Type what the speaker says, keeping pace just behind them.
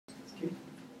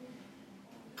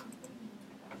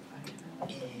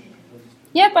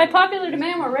Yeah, by popular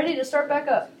demand, we're ready to start back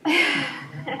up. We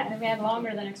had a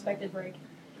longer than expected break.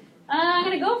 I'm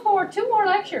going to go for 2 more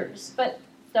lectures, but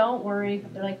don't worry.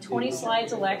 They're like 20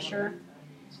 slides a lecture.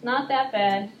 It's not that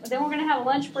bad. But then we're going to have a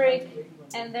lunch break,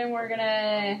 and then we're going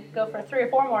to go for 3 or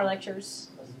 4 more lectures.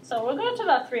 So we'll go to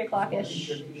about 3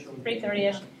 o'clock-ish,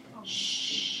 3:30-ish.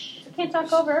 Shh, I can't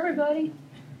talk over everybody.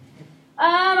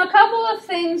 A couple of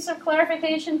things of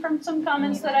clarification from some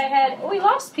comments that I had. We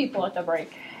lost people at the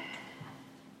break.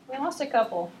 We lost a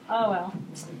couple. Oh well,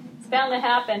 it's bound to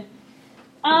happen.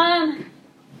 I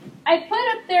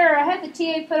put up there, I had the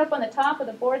TA put up on the top of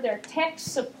the board there, tech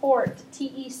support,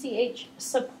 TECH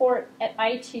support at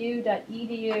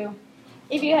itu.edu.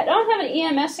 If you don't have an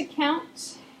EMS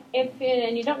account, and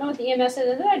you don't know what the EMS is,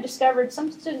 and then I discovered some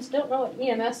students don't know what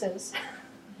EMS is.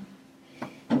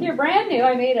 If you're brand new,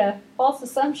 I made a false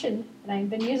assumption, and I've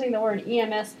been using the word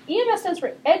EMS. EMS stands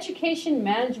for Education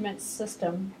Management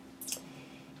System.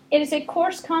 It is a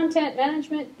course content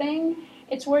management thing.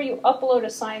 It's where you upload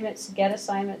assignments, get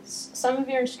assignments. Some of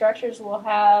your instructors will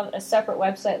have a separate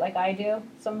website like I do.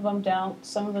 Some of them don't.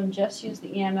 Some of them just use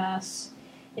the EMS.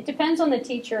 It depends on the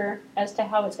teacher as to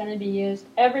how it's going to be used.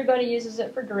 Everybody uses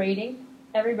it for grading.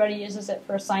 Everybody uses it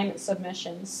for assignment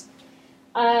submissions.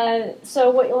 So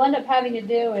what you'll end up having to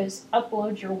do is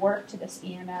upload your work to this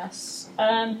EMS.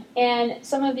 And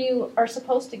some of you are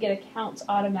supposed to get accounts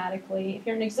automatically. If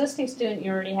you're an existing student,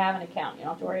 you already have an account. You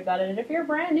don't have to worry about it. And if you're a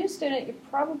brand new student, you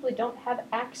probably don't have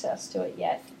access to it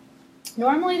yet.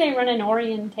 Normally they run an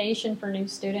orientation for new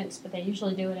students, but they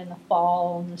usually do it in the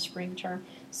fall and the spring term.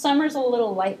 Summer's a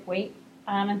little lightweight.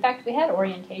 In fact, we had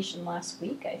orientation last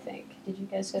week, I think. Did you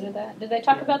guys go to that? Did they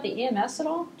talk about the EMS at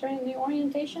all during the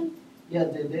orientation? Yeah,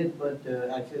 they did, but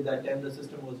actually that time the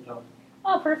system was down.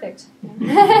 Oh, perfect.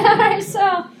 Alright,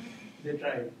 so They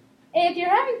tried. if you're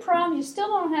having problems, you still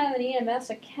don't have an EMS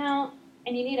account,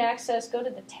 and you need access, go to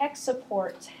the tech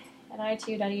support at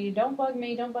itu.edu. Don't bug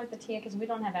me, don't bug the TA, because we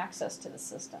don't have access to the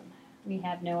system. We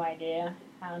have no idea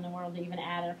how in the world to even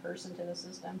add a person to the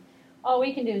system. All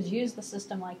we can do is use the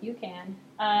system like you can.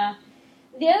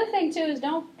 The other thing, too, is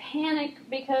don't panic,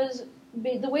 because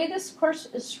the way this course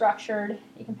is structured,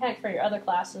 you can panic for your other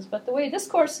classes, but the way this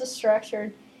course is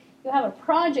structured, you have a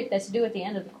project that's due at the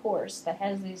end of the course that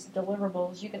has these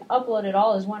deliverables. You can upload it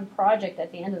all as one project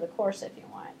at the end of the course if you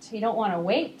want. You don't want to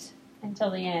wait until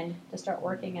the end to start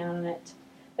working on it.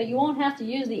 But you won't have to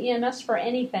use the EMS for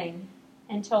anything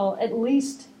until at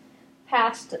least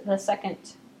past the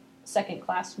second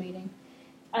class meeting.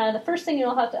 The first thing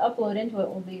you'll have to upload into it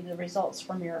will be the results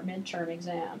from your midterm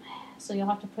exam. So you'll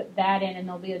have to put that in, and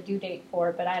there'll be a due date for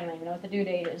it, but I don't even know what the due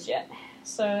date is yet.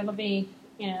 So it'll be,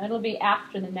 it'll be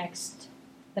after the next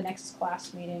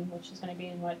class meeting, which is going to be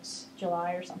in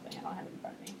July or something. I don't have it in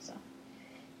front of me. So,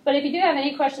 but if you do have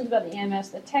any questions about the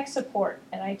EMS, the tech support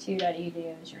at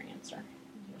itu.edu is your answer,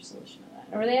 is your solution to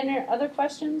that. Are there any other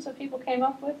questions that people came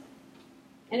up with?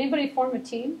 Anybody form a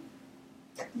team?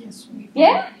 Yes.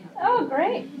 Yeah? Oh,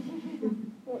 great.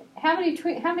 How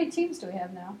many teams do we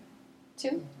have now?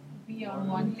 2? We are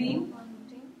one team.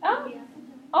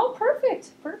 Oh,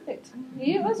 perfect.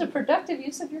 It was a productive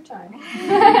use of your time.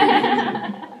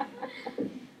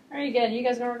 Very good. You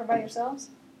guys gonna work by yourselves?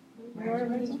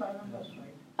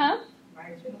 Huh?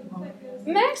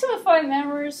 Maximum of 5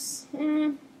 members.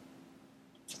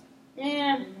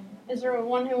 Yeah. Is there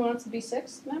one who wants to be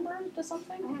 6th member to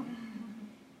something?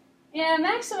 Yeah,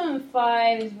 maximum of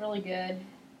 5 is really good.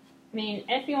 I mean,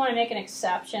 if you want to make an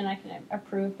exception, I can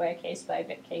approve by a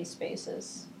case-by-case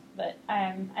basis. But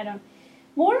I don't.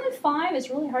 More than 5 is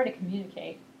really hard to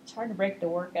communicate. It's hard to break the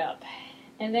work up,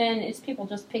 and then it's people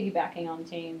just piggybacking on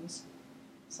teams.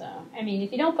 So I mean,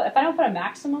 if I don't put a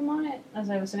maximum on it, as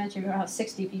I was mentioning, we'll have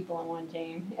 60 people on one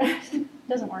team. It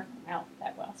doesn't work out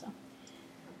that well. So.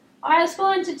 All right, let's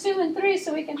go into 2 and 3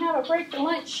 so we can have a break for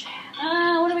lunch.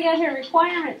 What do we got here?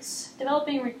 Requirements,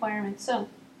 developing requirements. So.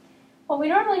 What we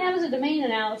normally have is a domain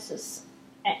analyst,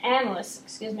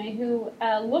 who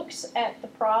looks at the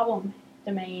problem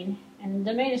domain. And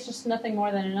domain is just nothing more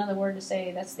than another word to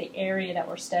say that's the area that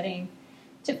we're studying,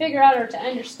 to figure out or to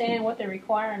understand what the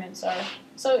requirements are.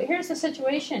 So here's the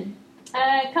situation.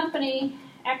 A company,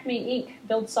 Acme Inc.,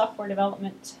 does software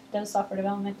development,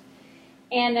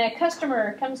 and a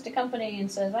customer comes to company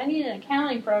and says, I need an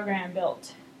accounting program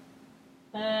built.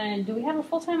 Do we have a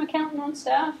full-time accountant on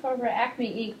staff over at Acme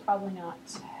Inc.? Probably not.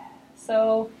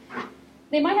 So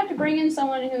they might have to bring in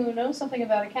someone who knows something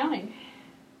about accounting.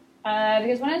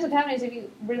 Because what ends up happening is if you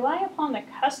rely upon the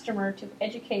customer to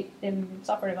educate the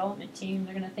software development team,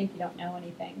 they're going to think you don't know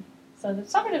anything. So the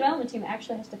software development team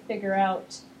actually has to figure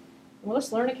out Well,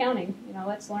 let's learn accounting.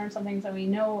 Let's learn something so we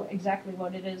know exactly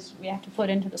what it is we have to put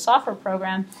into the software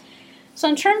program. So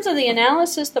in terms of the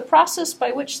analysis, the process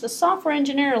by which the software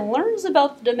engineer learns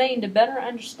about the domain to better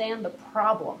understand the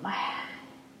problem.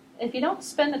 If you don't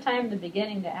spend the time in the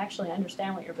beginning to actually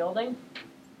understand what you're building,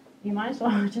 you might as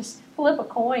well just flip a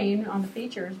coin on the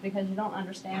features because you don't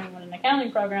understand what an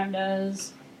accounting program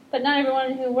does. But not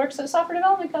everyone who works at a software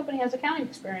development company has accounting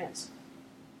experience.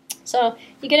 So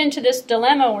you get into this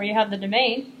dilemma where you have the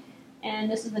domain,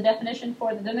 and this is the definition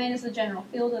for the domain is the general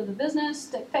field of the business,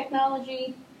 the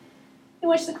technology in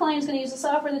which the client is going to use the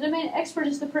software. The domain expert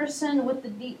is the person with the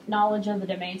deep knowledge of the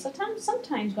domain. So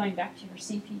sometimes going back to your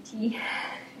CPT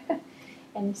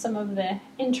and some of the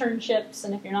internships,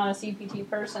 and if you're not a CPT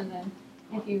person, then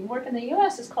if you work in the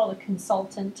U.S., it's called a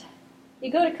consultant.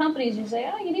 You go to companies and you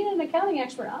say, oh, you need an accounting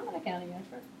expert. I'm an accounting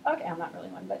expert. Okay, I'm not really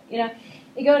one, but you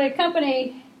go to a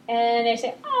company and they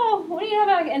say, oh, what do you know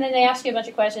about? And then they ask you a bunch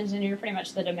of questions and you're pretty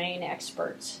much the domain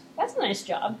expert. That's a nice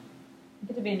job. You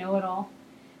get to be a know-it-all.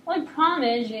 The only problem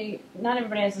is not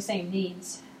everybody has the same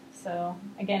needs. So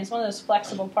again, it's one of those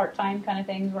flexible part-time kind of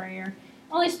things where you're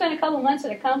only spend a couple months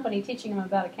at a company teaching them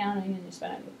about accounting, and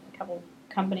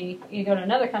you go to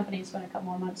another company and spend a couple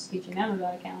more months teaching them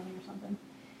about accounting or something.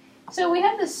 So we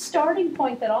have this starting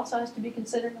point that also has to be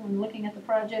considered when looking at the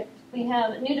project. We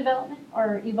have new development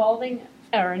or evolving,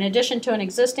 or in addition to an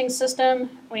existing system,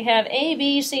 we have A,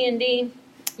 B, C, and D.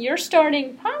 You're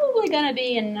starting probably going to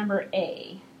be in number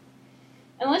A,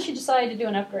 unless you decide to do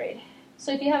an upgrade.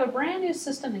 So if you have a brand new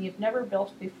system that you've never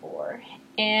built before,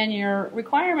 and your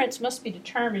requirements must be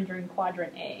determined during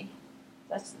quadrant A,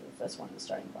 that's one of the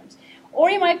starting points.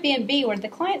 Or you might be in B, where the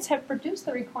clients have produced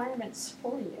the requirements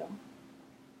for you.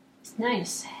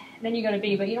 Nice. Then you go to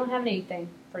B, but you don't have anything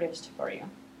produced for you,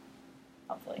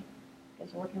 hopefully,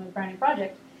 because you're working with a brand new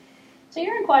project. So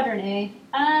you're in quadrant A,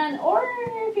 or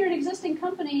if you're an existing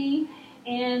company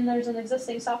and there's an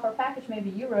existing software package,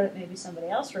 maybe you wrote it, maybe somebody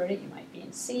else wrote it, you might be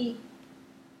in C,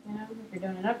 if you're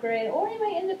doing an upgrade, or you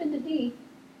might end up into D.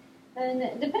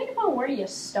 And depending upon where you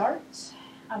start,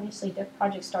 obviously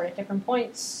projects start at different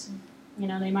points.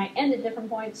 They might end at different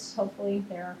points. Hopefully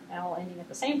they're all ending at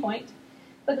the same point.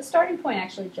 But the starting point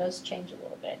actually does change a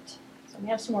little bit. So we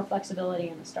have some more flexibility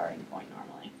in the starting point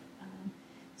normally.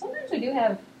 Sometimes we do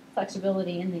have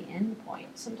flexibility in the end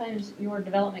point. Sometimes your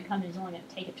development company is only going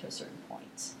to take it to a certain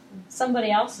point.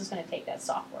 Somebody else is going to take that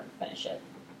software and finish it.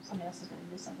 Somebody else is going to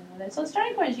do something with it. So the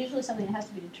starting point is usually something that has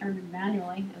to be determined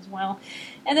manually as well.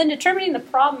 And then determining the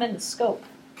problem and the scope.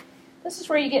 This is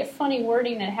where you get funny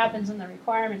wording that happens in the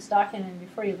requirements document. And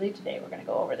before you leave today, we're going to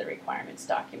go over the requirements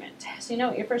document. So you know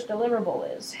what your first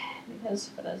deliverable is. Because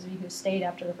for those of you who stayed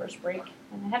after the first break,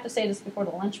 and I have to say this before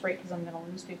the lunch break because I'm going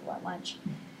to lose people at lunch.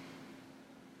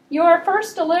 Your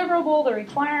first deliverable, the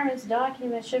requirements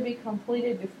document, should be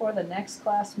completed before the next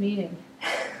class meeting.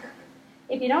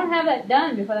 If you don't have that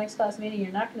done before the next class meeting,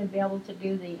 you're not going to be able to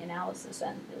do the analysis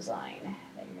and design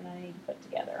that you're going to need to put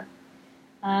together.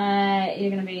 You're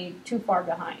going to be too far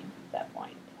behind at that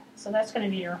point. So that's going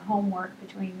to be your homework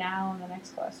between now and the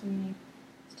next class meeting,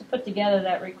 is to put together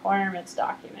that requirements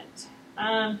document.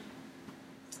 But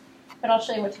I'll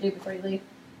show you what to do before you leave.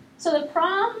 So the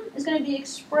problem is going to be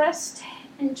expressed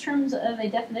in terms of a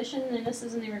definition, and this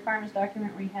is in the requirements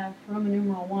document where you have Roman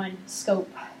numeral 1,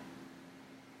 scope.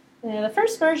 The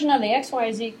first version of the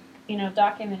XYZ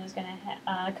document is going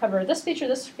to cover this feature,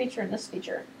 and this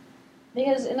feature.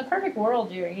 Because in the perfect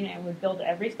world, you would build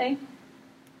everything,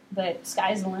 but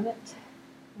sky's the limit.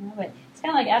 But it's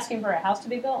kind of like asking for a house to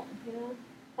be built.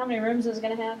 How many rooms is it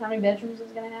going to have? How many bedrooms is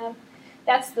it going to have?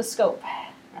 That's the scope.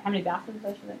 Or how many bathrooms, I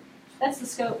should say. That's the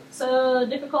scope. So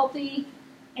difficulty,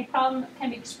 a problem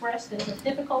can be expressed as a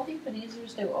difficulty, but easier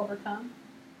to overcome.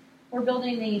 We're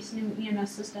building this new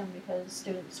EMS system because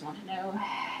students want to know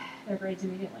their grades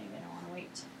immediately. They don't want to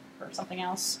wait for something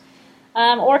else.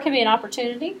 Or it can be an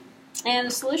opportunity. And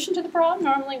the solution to the problem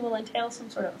normally will entail some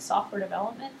sort of software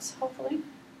development, hopefully.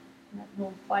 And that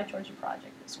will apply towards your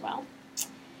project as well.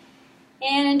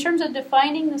 And in terms of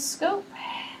defining the scope,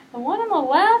 the one on the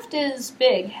left is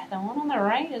big. The one on the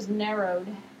right is narrowed.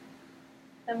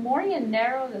 The more you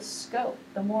narrow the scope,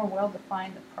 the more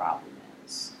well-defined the problem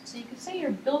is. So you could say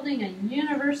you're building a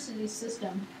university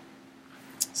system.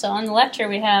 So on the left here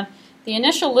we have the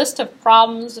initial list of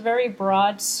problems, a very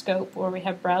broad scope where we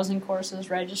have browsing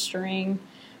courses, registering,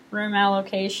 room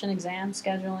allocation, exam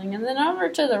scheduling. And then over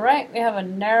to the right we have a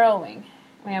narrowing.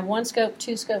 We have 1 scope,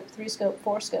 2 scope, 3 scope,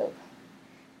 4 scope.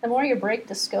 The more you break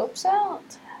the scopes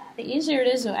out, the easier it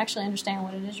is to actually understand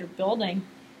what it is you're building.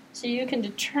 So you can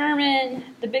determine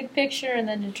the big picture and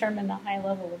then determine the high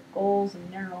level of goals and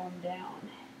narrow them down.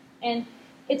 And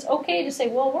it's okay to say,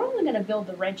 well, we're only going to build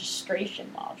the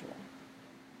registration module.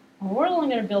 Or we're only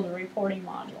going to build the reporting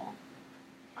module.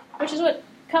 Which is what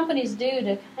companies do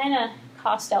to kind of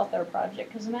cost out their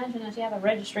project. Because imagine if you have a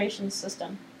registration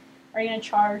system. Are you going to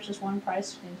charge just one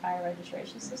price for the entire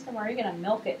registration system? Or are you going to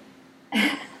milk it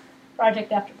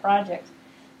project after project?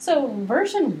 So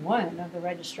version 1 of the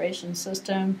registration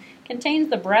system contains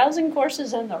the browsing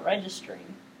courses and the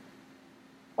registering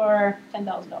for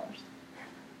 $10,000.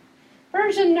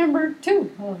 Version number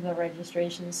 2 of the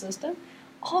registration system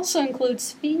also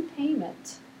includes fee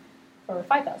payment for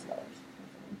 $5,000.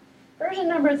 Version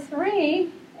number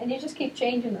 3, and you just keep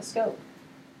changing the scope.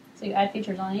 So you add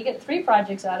features on, you get 3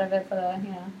 projects out of it for the,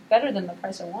 better than the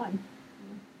price of 1,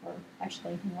 or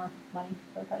actually more money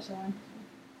for the price of 1.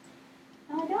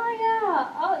 I'm like,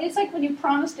 oh yeah, it's like when you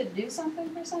promise to do something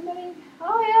for somebody.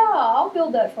 Oh yeah, I'll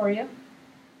build that for you,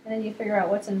 and then you figure out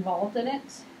what's involved in it,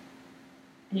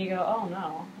 and you go, oh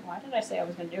no, why did I say I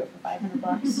was going to do it for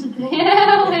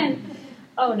 $500? And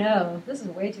oh no, this is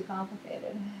way too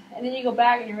complicated. And then you go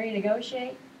back and you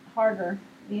renegotiate harder.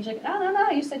 And you're like, no,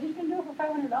 you said you're going to do it for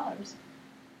 $500.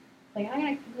 Like, I'm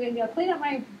going to clean up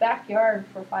my backyard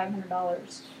for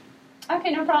 $500.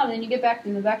 Okay, no problem. Then you get back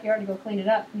in the backyard to go clean it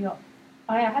up, and you go,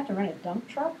 oh yeah, I have to rent a dump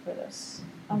truck for this.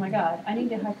 Oh my God, I need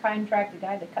to contract a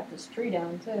guy to cut this tree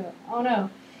down too. Oh no.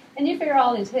 And you figure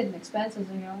all these hidden expenses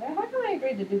and you go, how can I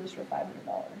agree to do this for $500?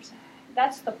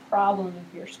 That's the problem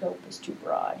if your scope is too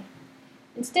broad.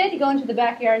 Instead, you go into the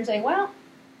backyard and say, well,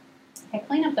 I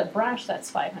clean up the brush,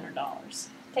 that's $500.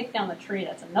 Take down the tree,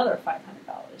 that's another $500.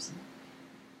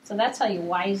 So that's how you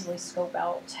wisely scope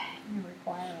out your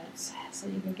requirements so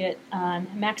you can get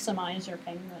maximize your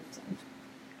payments and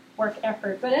work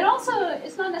effort. But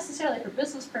it's not necessarily for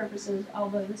business purposes,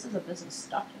 although this is a business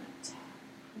document.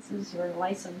 This is your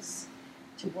license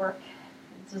to work.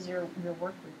 This is your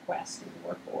work request,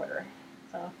 your work order.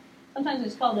 So sometimes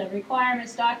it's called a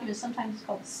requirements document, sometimes it's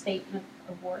called a statement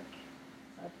of work.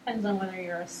 So it depends on whether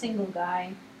you're a single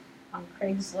guy on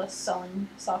Craigslist selling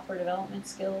software development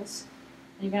skills.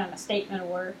 And you're going to have a statement of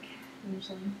work,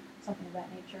 usually something of that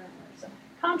nature. Or it's a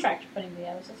contract you're putting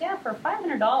together. It says, yeah, for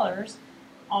 $500,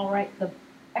 I'll write the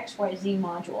XYZ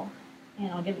module,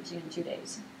 and I'll give it to you in 2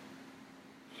 days.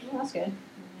 Well, that's good.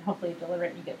 And hopefully you deliver it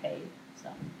and you get paid.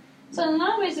 So in a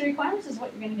lot of ways, the requirements is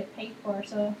what you're going to get paid for.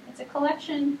 So it's a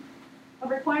collection of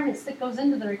requirements that goes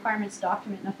into the requirements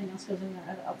document. Nothing else goes in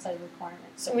there outside the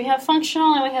requirements. So we have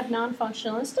functional and we have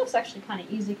non-functional. This stuff's actually kind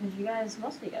of easy because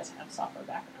most of you guys have software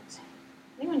backgrounds.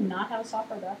 Anyone not have a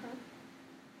software background?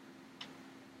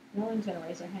 No one's going to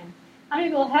raise their hand. How many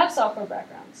people have software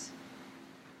backgrounds?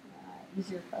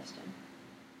 Easier question.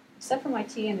 Except for my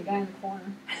TA and the guy in the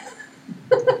corner.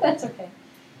 That's okay.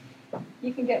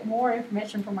 You can get more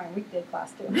information from my weekday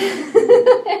class too.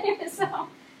 So,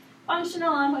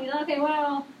 functional, okay,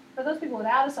 well, for those people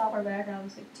without a software background,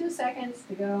 let's take 2 seconds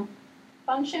to go.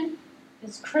 Function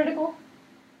is critical,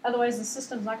 otherwise the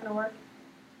system's not going to work.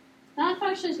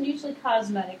 Non-function is usually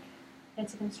cosmetic.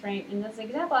 It's a constraint. And this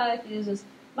example I like to use is,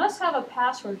 must have a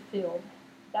password field.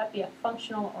 That'd be a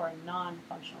functional or a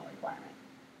non-functional requirement.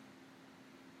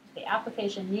 If the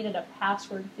application needed a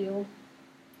password field,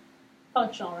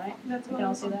 functional, right? That's you can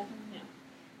all see that? Yeah.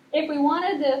 If we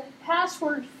wanted the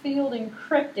password field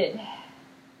encrypted,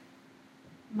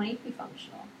 might be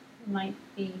functional, might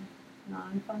be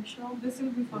non-functional. This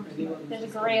will be functional. There's a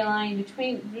gray line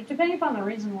between, depending upon the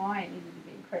reason why it needed to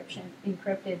be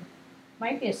encrypted,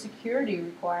 might be a security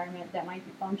requirement that might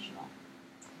be functional.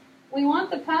 We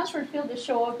want the password field to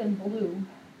show up in blue.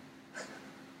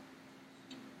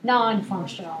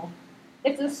 Non-functional.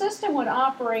 If the system would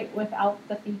operate without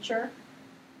the feature,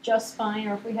 just fine,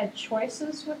 or if we had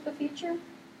choices with the feature,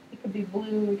 it could be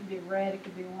blue, it could be red, it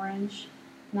could be orange,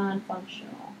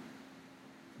 non-functional.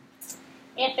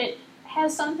 If it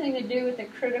has something to do with the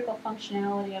critical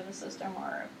functionality of the system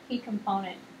or a key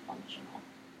component, functional.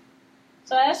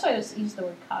 So that's why I use the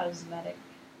word cosmetic.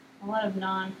 A lot of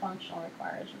non-functional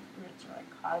requirements are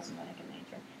like cosmetic in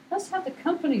nature. Let's have the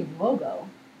company logo.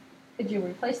 Could you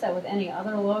replace that with any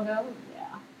other logo?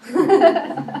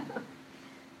 Yeah.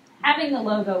 Having the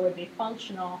logo would be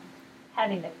functional.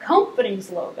 Having the company's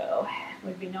logo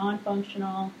would be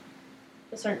non-functional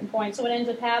at a certain point. So what ends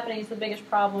up happening is the biggest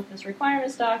problem with this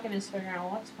requirements document is figuring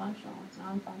out what's functional, what's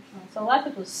non-functional. So a lot of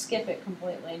people skip it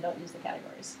completely and don't use the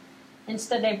categories.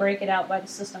 Instead, they break it out by the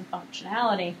system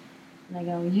functionality. And they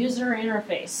go, user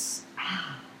interface,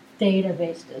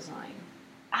 database design,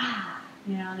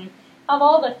 and they have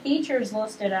all the features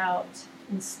listed out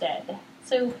instead.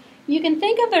 So you can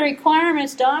think of the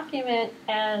requirements document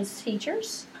as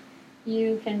features,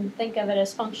 You can think of it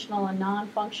as functional and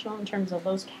non-functional in terms of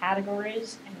those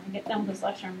categories. And when I get done with this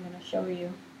lecture, I'm going to show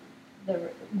you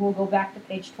we'll go back to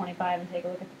page 25 and take a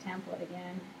look at the template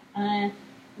again. And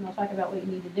I'll talk about what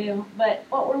you need to do. But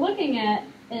what we're looking at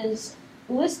is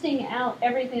listing out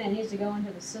everything that needs to go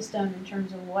into the system in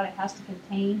terms of what it has to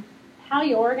contain. How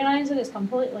you organize it is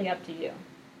completely up to you.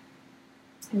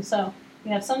 And so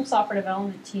you have some software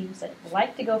development teams that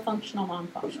like to go functional,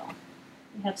 non-functional.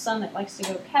 You have some that likes to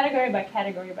go category by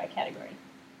category by category.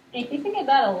 And if you think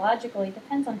about it logically, it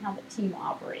depends on how the team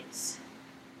operates.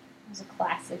 As a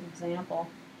classic example,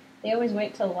 they always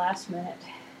wait till the last minute.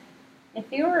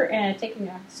 If you were taking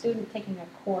a student taking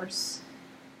a course,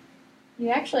 you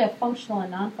actually have functional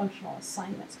and non-functional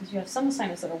assignments because you have some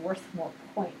assignments that are worth more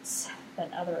points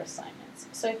than other assignments.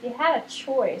 So if you had a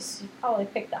choice, you'd probably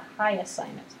pick the high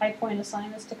assignments, high point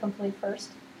assignments to complete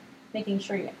first, making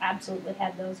sure you absolutely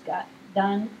had those got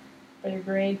done for your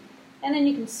grade. And then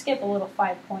you can skip a little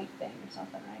 5-point thing or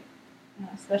something, right?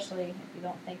 Especially if you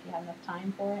don't think you have enough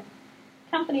time for it.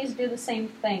 Companies do the same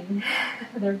thing.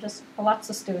 They're just lots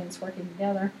of students working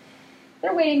together.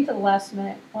 They're waiting to the last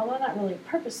minute. Well, they're not really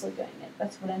purposely doing it.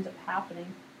 That's what ends up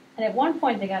happening. And at one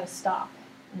point, they got to stop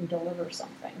and deliver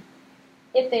something.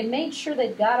 If they made sure they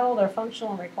got all their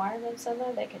functional requirements in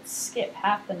there, they could skip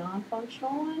half the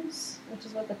non-functional ones, which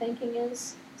is what the thinking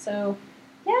is. So,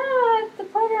 yeah, the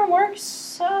program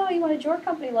works. Oh, you wanted your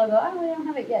company logo. Oh, we don't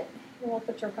have it yet. You won't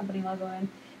put your company logo in.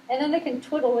 And then they can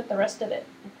twiddle with the rest of it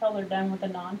until they're done with the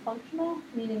non-functional,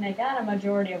 meaning they got a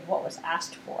majority of what was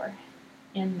asked for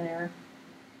in there.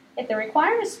 If the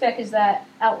requirement spec is that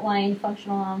outlined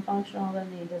functional, non-functional, then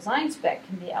the design spec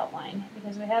can be outlined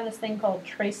because we have this thing called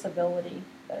traceability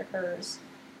that occurs.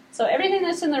 So everything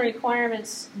that's in the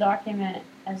requirements document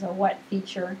as a what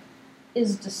feature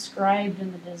is described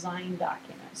in the design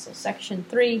document. So section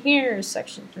 3 here is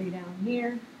section 3 down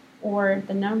here, or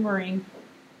the numbering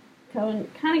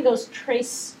kind of goes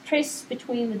trace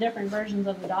between the different versions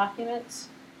of the documents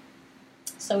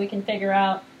so we can figure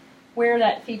out where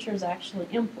that feature is actually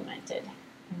implemented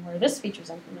and where this feature is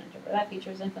implemented, where that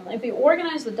feature is implemented. If we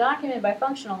organize the document by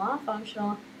functional,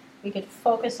 non-functional, we could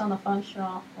focus on the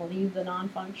functional, leave the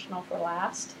non-functional for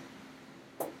last,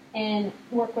 and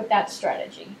work with that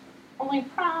strategy. Only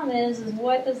problem is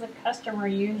what does the customer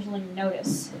usually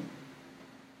notice?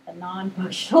 The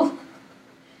non-functional.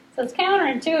 So it's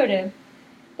counterintuitive.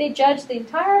 They judge the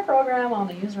entire program on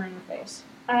the user interface.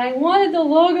 I wanted the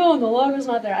logo and the logo's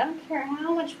not there. I don't care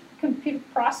how much computer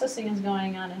processing is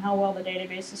going on and how well the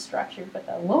database is structured, but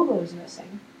the logo is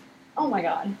missing. Oh my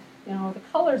God. The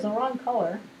color's the wrong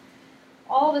color.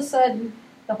 All of a sudden,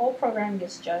 the whole program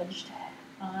gets judged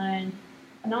on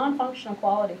non-functional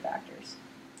quality factors.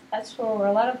 That's where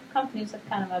a lot of companies have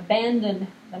kind of abandoned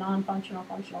the non-functional,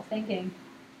 functional thinking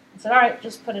and said, all right,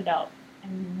 just put it out.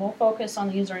 And we'll focus on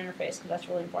the user interface because that's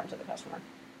really important to the customer.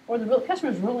 Or the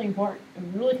customer is really important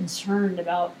and really concerned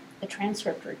about the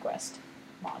transcript request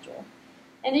module.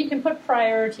 And you can put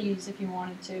priorities if you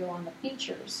wanted to on the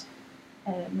features,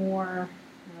 more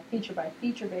feature by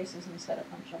feature basis instead of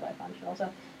functional by functional.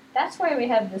 So that's why we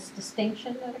have this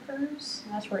distinction that occurs.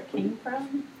 And that's where it came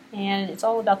from. And it's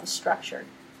all about the structure.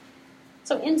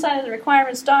 So inside of the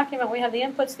requirements document, we have the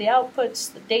inputs, the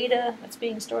outputs, the data that's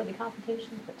being stored, the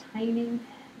computations, the timing.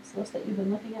 It's the list that you've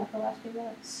been looking at for the last few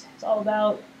minutes. It's all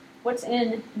about what's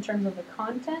in terms of the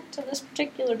content of this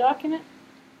particular document.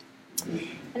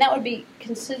 And that would be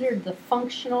considered the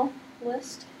functional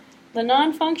list. The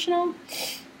non-functional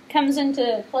comes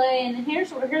into play, and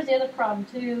here's the other problem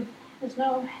too. There's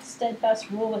no steadfast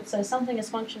rule that says something is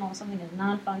functional and something is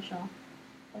non-functional.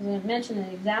 As I mentioned in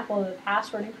the example of the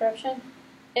password encryption,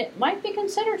 it might be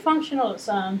considered functional to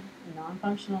some and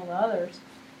non-functional to others.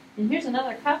 And here's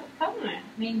another couple of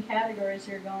main categories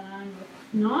here going on with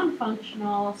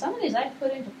non-functional. Some of these I'd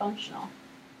put into functional.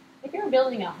 If you're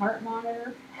building a heart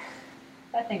monitor,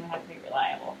 that thing would have to be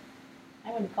reliable.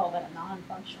 I wouldn't call that a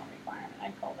non-functional requirement.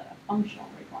 I'd call that a functional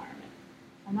requirement.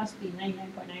 It must be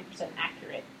 99.9%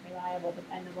 accurate, reliable,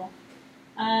 dependable.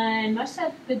 And must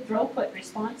have good throughput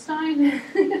response time.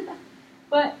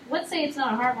 But let's say it's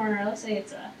not a heart monitor. Let's say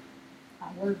it's a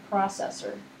word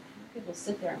processor. People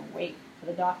sit there and wait for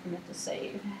the document to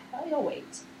save. Well, you'll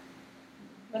wait.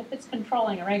 But if it's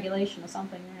controlling a regulation of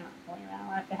something, you're not going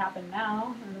around. It have to happen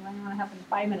now, or it might want to happen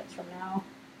 5 minutes from now.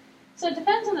 So it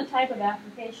depends on the type of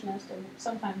application as to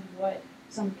sometimes what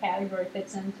some category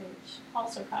fits into, which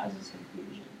also causes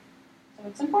confusion. So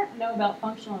it's important to know about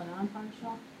functional and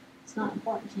non-functional. It's not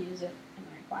important to use it in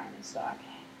the requirements doc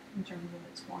in terms of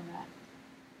its format.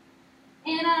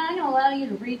 And I'm going to allow you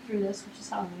to read through this, which is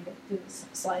how I'm going to get through this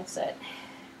slide set.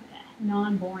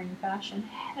 non-boring fashion.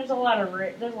 There's a lot of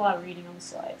reading on the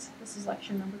slides. This is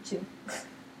lecture number 2.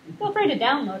 Feel free to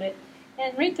download it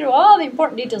and read through all the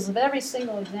important details of every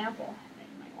single example that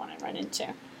you might want to run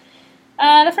into.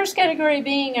 The first category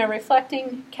being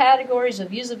reflecting categories of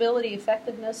usability,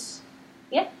 effectiveness.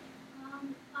 Yeah?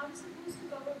 Are we supposed to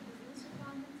cover business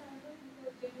requirements as well?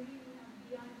 Because generally we have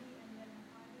BID and then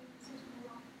FID. This is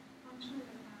more of functional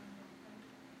requirements,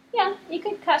 right? Yeah, you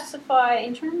could classify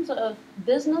in terms of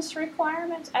business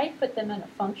requirements. I'd put them in a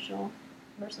functional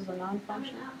versus a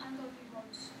non-functional. I'm talking about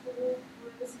scope,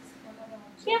 risks, what are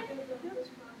the Yeah. objectives of this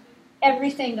project?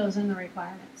 Everything goes in the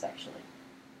requirements, actually.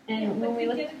 And Yeah, when but we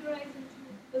look, categorize into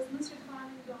business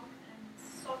requirement doc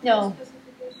and software No.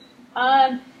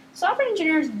 specification. software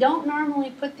engineers don't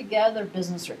normally put together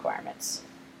business requirements.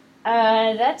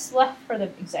 That's left for the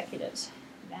executives,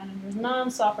 managers,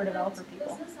 non-software developer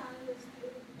people. Business analysts do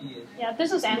it. Yes. Yeah,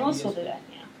 business analysts will do that.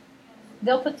 Yeah,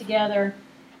 they'll put together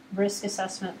risk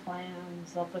assessment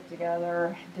plans. They'll put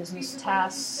together business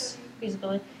tasks,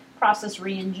 feasibility, process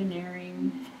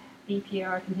re-engineering,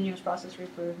 BPR, continuous process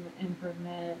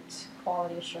improvement,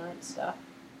 quality assurance stuff.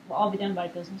 Will all be done by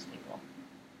business people.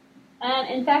 And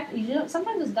in fact,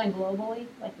 sometimes it's done globally.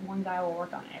 Like one guy will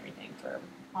work on everything for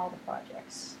all the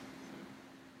projects.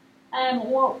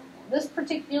 Well, this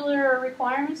particular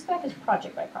requirement spec is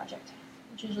project by project.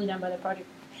 It's usually done by the project.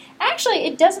 Actually,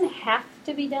 it doesn't have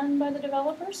to be done by the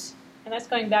developers. And that's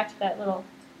going back to that little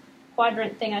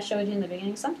quadrant thing I showed you in the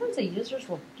beginning. Sometimes the users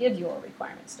will give you a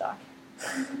requirements doc.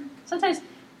 Sometimes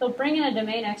they'll bring in a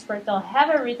domain expert. They'll have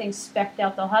everything spec'd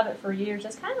out. They'll have it for years.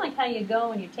 It's kind of like how you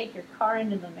go and you take your car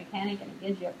into the mechanic and it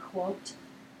gives you a quote.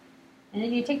 And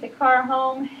then you take the car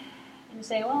home and you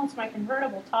say, well, it's my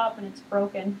convertible top and it's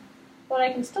broken, but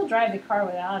I can still drive the car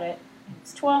without it.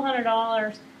 It's $1,200.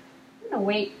 I'm going to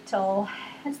wait till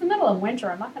it's the middle of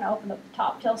winter. I'm not going to open up the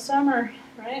top till summer,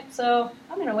 right? So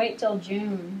I'm going to wait till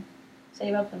June,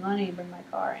 save up the money, and bring my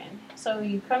car in. So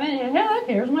you come in and, hey,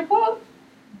 here's my quote.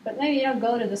 But maybe you don't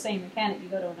go to the same mechanic, you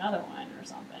go to another one or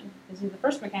something. Because the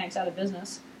first mechanic's out of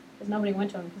business because nobody went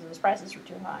to him because his prices were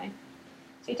too high.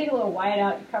 So you take a little white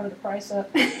out, you cover the price up,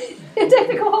 you take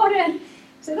the quote in.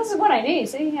 So this is what I need.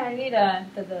 See, I need the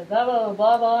blah, blah,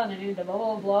 blah, blah, and I need the blah,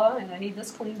 blah, blah, and I need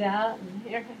this cleaned out. And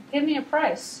here, give me a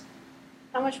price.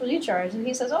 How much will you charge? And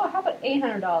he says, oh, how about $800?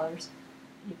 And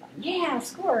you go, yeah,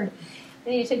 scored.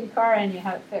 Then you take your car in and you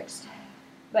have it fixed.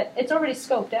 But it's already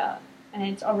scoped out. And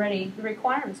it's already, the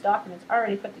requirements document's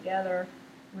already put together,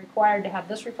 required to have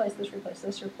this replaced, this replaced,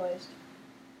 this replaced.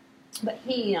 But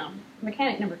he,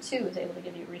 mechanic number 2 is able to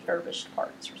give you refurbished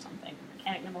parts or something.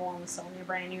 Mechanic number 1 is selling you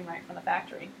brand new right from the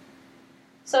factory.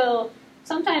 So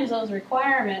sometimes those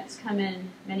requirements come in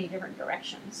many different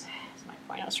directions. That's my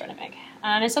point I was trying to make.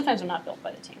 And sometimes they're not built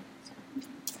by the team. So.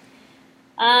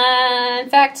 In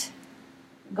fact,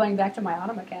 going back to my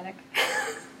auto mechanic,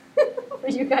 for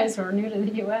you guys who are new to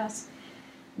the U.S.,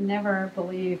 never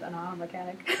believe an auto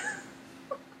mechanic.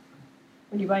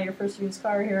 When you buy your first used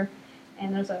car here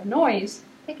and there's a noise,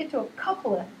 take it to a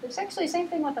couple of, there's actually the same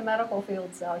thing with the medical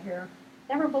fields out here.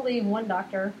 Never believe one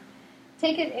doctor.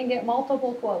 Take it and get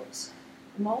multiple quotes,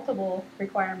 multiple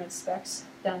requirement specs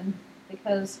done,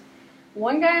 because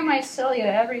one guy might sell you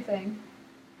everything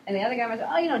and the other guy might say,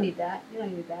 oh, you don't need that, you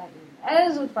don't need that. That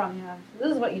is the problem you have.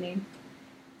 This is what you need.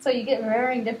 So you get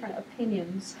varying different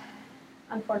opinions.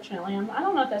 Unfortunately, I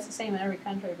don't know if that's the same in every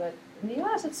country, but in the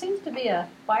U.S. it seems to be a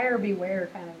buyer beware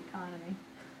kind of economy.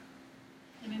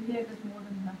 In India, it is more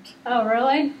than that. Oh,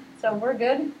 really? So we're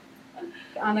good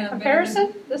on the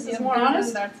comparison? This is more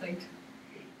honest? That's right.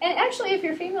 And actually, if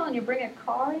you're female and you bring a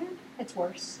car in, it's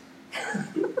worse.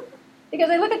 Because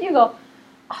they look at you and go,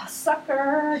 oh,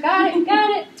 sucker, got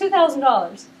it,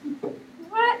 $2,000.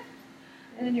 What?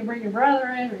 And then you bring your brother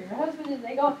in or your husband in, and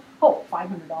they go, oh,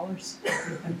 $500.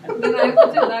 Then I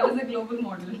would say that is a global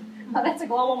model. Oh, that's a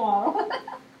global model.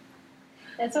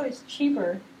 It's always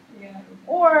cheaper. Yeah.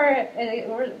 Or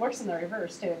it works in the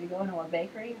reverse, too. If you go into a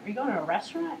bakery or you go into a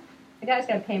restaurant, the guy's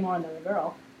got to pay more than the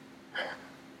girl.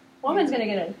 Woman's going to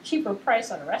get a cheaper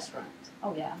price on a restaurant.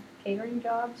 Oh, yeah. Catering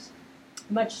jobs,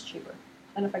 much cheaper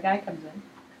than if a guy comes in.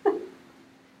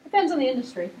 Depends on the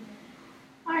industry.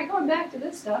 All right, going back to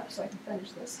this stuff so I can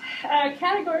finish this.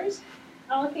 Categories.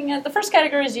 Looking at the first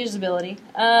category is usability,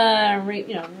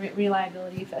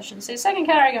 reliability, efficiency. The second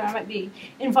category might be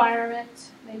environment,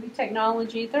 maybe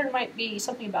technology. Third might be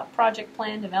something about project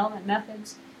plan, development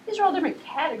methods. These are all different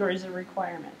categories of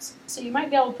requirements. So you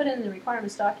might be able to put in the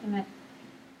requirements document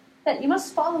that you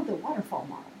must follow the waterfall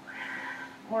model.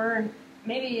 Or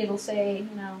maybe it'll say,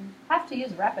 have to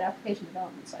use a rapid application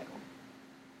development cycle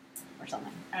or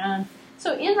something.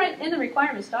 So in the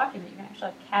requirements document, you can actually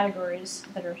have categories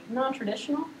that are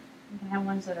non-traditional. You can have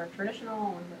ones that are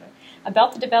traditional, ones that are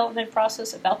about the development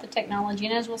process, about the technology.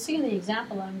 And as we'll see in the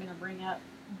example that I'm going to bring up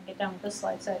when I get done with this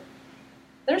slide set,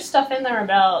 there's stuff in there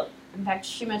about, in fact,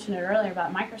 she mentioned it earlier,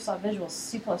 about Microsoft Visual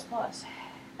C++.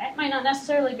 That might not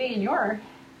necessarily be in your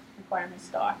requirements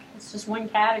doc. It's just one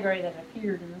category that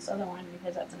appeared in this other one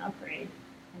because that's an upgrade.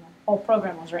 And the whole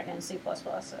program was written in C++,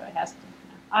 so it has to,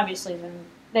 obviously, then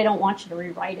they don't want you to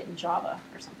rewrite it in Java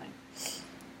or something.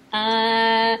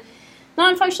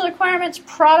 Non-functional requirements,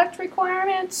 product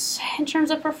requirements in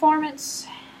terms of performance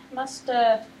must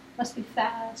be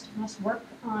fast, must work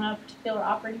on a particular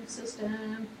operating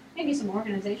system, maybe some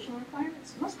organizational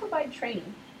requirements, must provide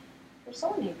training. There's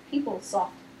solely a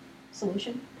people-soft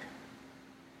solution.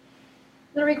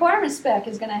 The requirement spec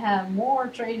is going to have more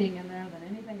training in there than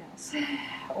anything else,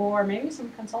 or maybe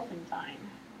some consulting time,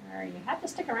 where you have to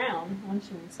stick around once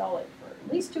you install it for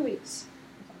at least 2 weeks.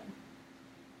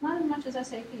 Not as much as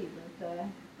SAP, but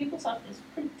PeopleSoft is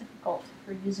pretty difficult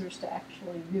for users to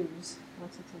actually use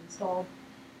once it's installed.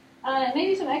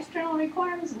 Maybe some external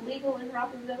requirements, legal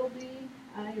interoperability.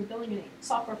 You're building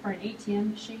software for an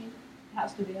ATM machine. It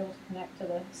has to be able to connect to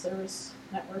the service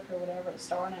network or whatever, the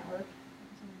star network.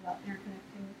 Something about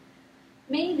interconnecting.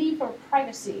 Maybe for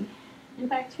privacy. In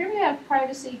fact, here we have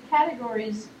privacy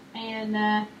categories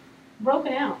and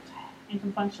broken out into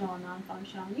functional and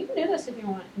non-functional. You can do this if you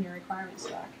want in your requirements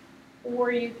doc. Or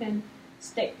you can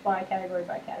stick by category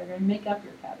and make up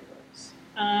your categories.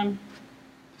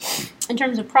 In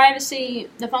terms of privacy,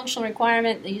 the functional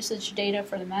requirement, the usage data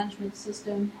for the management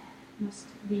system must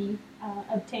be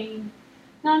obtained.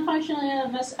 Non-functional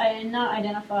must not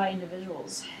identify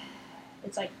individuals.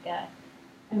 It's like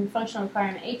in functional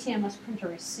requirement, ATM must print a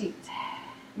receipt.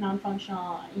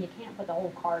 Non-functional, you can't put the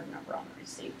whole card number on the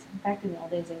receipt. In fact, in the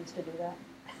old days, they used to do that.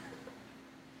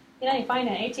 You find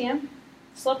an ATM,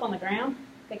 slip on the ground,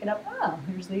 pick it up, oh,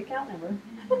 here's the account number.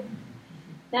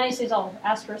 Now you see it's all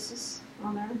asterisks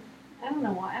on there. I don't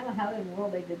know why. I don't know how in the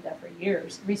world they did that for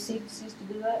years. Receipts used to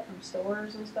do that from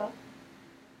stores and stuff.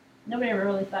 Nobody ever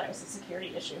really thought it was a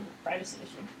security issue, a privacy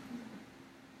issue.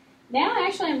 Now,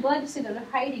 actually, I'm glad to see that they're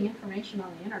hiding information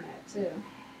on the internet, too.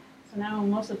 So now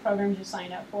most of the programs you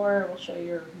sign up for will show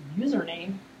your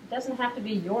username. It doesn't have to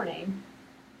be your name.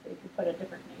 So you can put a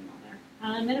different name on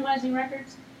there. Minimizing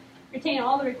records. Retain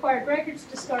all the required records.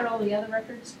 Discard all the other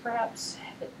records, perhaps,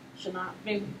 that should not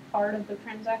be part of the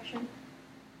transaction.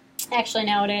 Actually,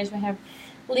 nowadays we have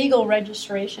legal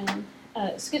registration,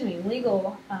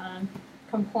 legal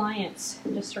compliance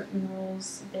to certain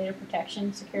rules, data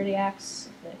protection, security acts,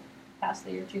 that passed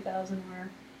the year 2000, where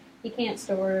you can't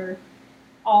store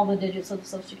all the digits of the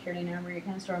social security number. You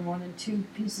can't store more than 2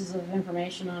 pieces of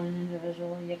information on an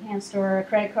individual. You can't store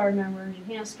credit card numbers. You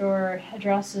can't store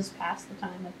addresses past the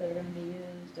time that they're going to be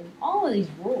used. And all of these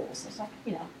rules, it's like,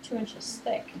 2 inches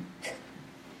thick.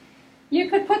 You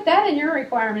could put that in your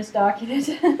requirements document,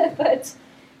 but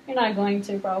you're not going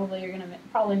to probably. You're going to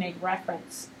probably make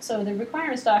reference. So the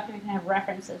requirements document can have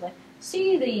references like,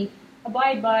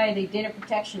 abide by the Data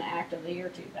Protection Act of the year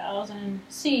 2000,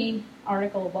 see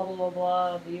article blah, blah, blah,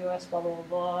 blah, of the U.S., blah, blah, blah,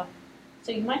 blah.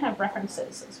 So you might have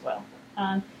references as well.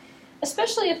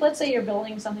 Especially if, let's say, you're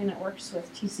building something that works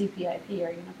with TCP/IP, or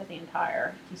you're going to put the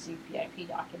entire TCP/IP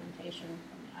documentation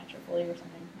from the IEEE or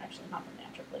something. Actually, not from the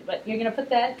IEEE, but you're going to put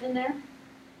that in there?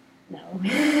 No.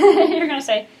 You're going to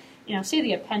say, see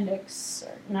the appendix,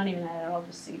 or not even that at all,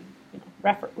 just see,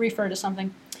 refer to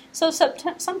something. So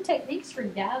some techniques for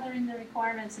gathering the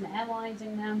requirements and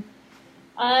analyzing them.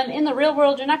 In the real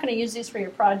world, you're not going to use these for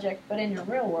your project, but in your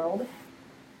real world,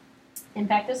 in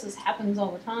fact, happens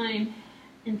all the time.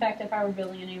 In fact, if I were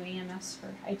building a new EMS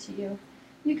for ITU,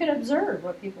 you could observe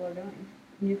what people are doing.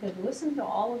 You could listen to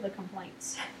all of the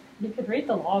complaints. You could read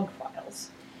the log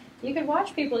files. You could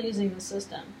watch people using the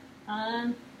system,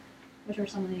 which are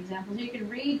some of the examples. You could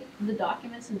read the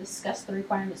documents and discuss the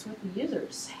requirements with the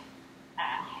users.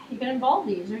 You can involve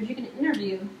the users. You can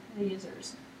interview the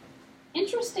users.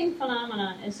 Interesting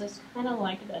phenomenon is just kind of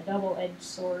like a double-edged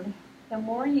sword. The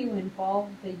more you involve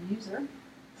the user,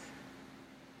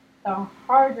 the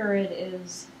harder it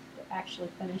is to actually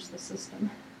finish the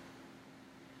system.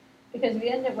 Because we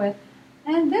end up with,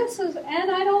 and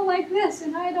I don't like this,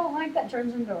 and I don't like that. It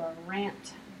turns into a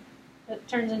rant. It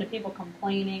turns into people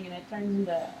complaining, and it turns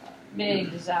into a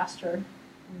big disaster.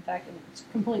 In fact, it's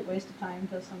a complete waste of time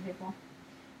to some people.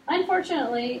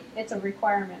 Unfortunately, it's a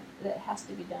requirement that has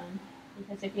to be done.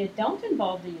 Because if you don't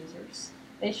involve the users,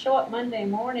 they show up Monday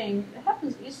morning.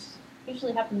 It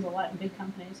usually happens a lot in big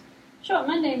companies. Show up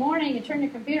Monday morning, you turn your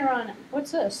computer on.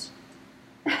 What's this?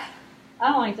 I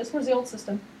don't like this. Where's the old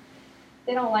system?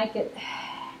 They don't like it.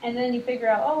 And then you figure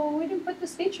out, oh, we didn't put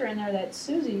this feature in there that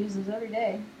Susie uses every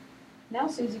day. Now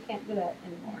Susie can't do that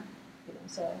anymore.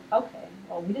 So, okay,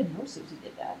 well, we didn't know Susie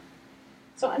did that.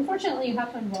 So unfortunately, you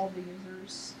have to involve the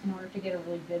users in order to get a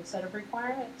really good set of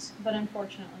requirements, but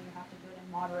unfortunately, you have to do it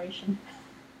in moderation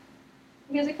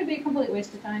because it could be a complete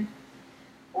waste of time.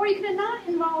 Or you could not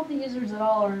involve the users at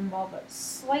all or involve a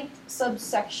slight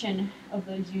subsection of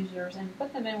those users and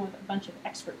put them in with a bunch of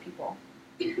expert people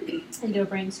and do a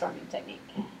brainstorming technique.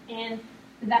 And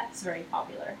that's very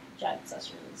popular, JAD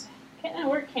sessions. That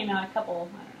word came out a couple,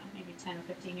 I don't know, maybe 10 or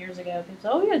 15 years ago. People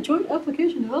said, oh yeah, joint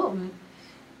application development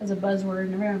as a buzzword,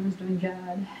 and everyone was doing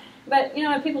JAD. But you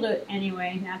know what, people do it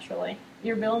anyway, naturally.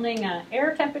 You're building an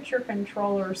air temperature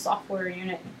controller software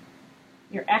unit.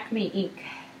 You're Acme Inc.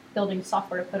 building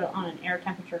software to put it on an air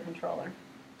temperature controller.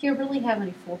 Do you really have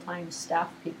any full-time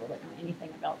staff people that know anything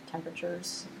about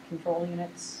temperatures, control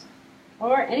units,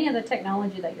 or any of the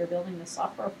technology that you're building the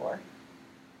software for?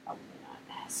 Probably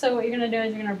not. So what you're going to do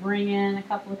is you're going to bring in a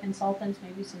couple of consultants,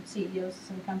 maybe some CEOs of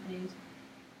some companies.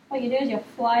 What you do is you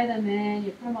fly them in,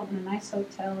 you put them up in a nice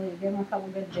hotel, you give them a couple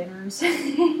good dinners,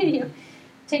 you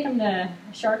take them to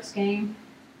a Sharks game,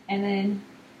 and then,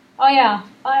 oh yeah,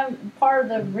 part of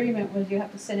the agreement was you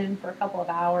have to sit in for a couple of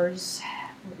hours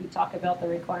where we talk about the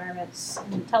requirements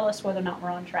and tell us whether or not we're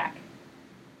on track.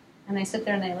 And they sit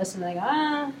there and they listen and they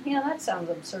go, you know, that sounds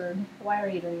absurd. Why are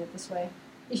you doing it this way?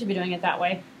 You should be doing it that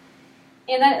way.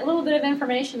 And that little bit of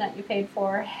information that you paid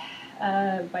for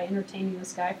by entertaining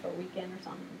this guy for a weekend or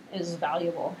something is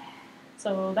valuable.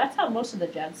 So that's how most of the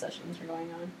JAD sessions are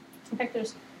going on. In fact,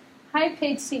 there's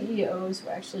high-paid CEOs who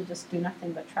actually just do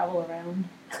nothing but travel around,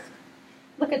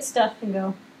 look at stuff and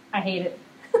go, I hate it.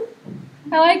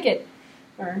 I like it.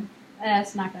 Or,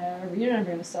 it's not gonna, you're never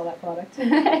going to sell that product.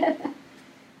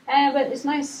 But it's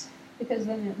nice because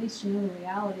then at least you know the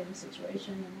reality of the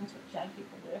situation, and that's what JAD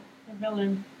people do. They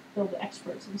build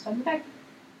experts and stuff. In fact,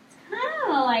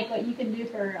 kind of like what you can do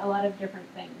for a lot of different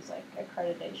things, like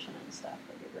accreditation and stuff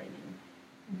that you're bringing.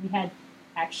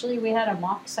 We had a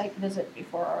mock site visit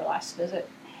before our last visit,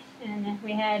 and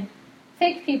we had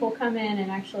fake people come in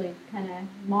and actually kind of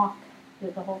mock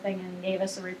the whole thing and gave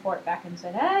us a report back and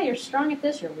said, you're strong at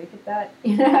this, you're weak at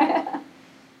that.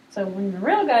 So when the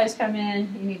real guys come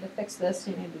in, you need to fix this,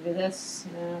 you need to do this,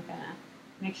 kind of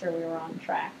make sure we were on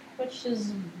track, which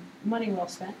is money well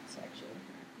spent, actually.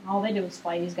 All they do is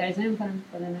fly these guys in, put them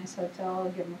in a nice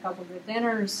hotel, give them a couple good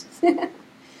dinners,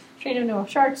 treat them to a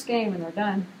Sharks game, and they're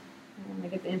done. And they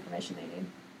get the information they need.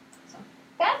 So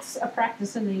that's a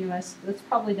practice in the U.S. that's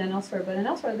probably done elsewhere, but in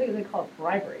elsewhere they call it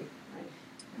bribery.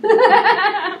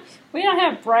 Right? We don't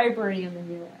have bribery in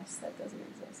the U.S. That doesn't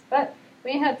exist. But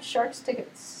we have Sharks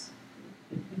tickets,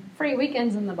 free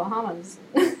weekends in the Bahamas,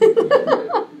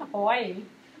 Hawaii.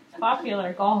 It's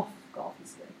popular. Golf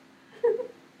is good.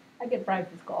 I get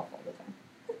bribed with golf all the time.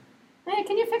 Hey,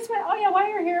 can you fix my... Oh, yeah, while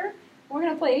you're here, we're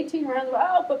going to play 18 rounds.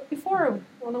 Oh, but before,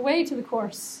 on the way to the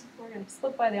course, we're going to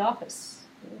slip by the office.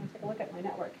 We're going to take a look at my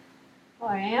network. Oh,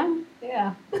 I am?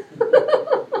 Yeah.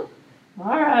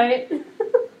 All right. I'll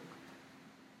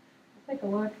take a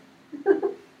look.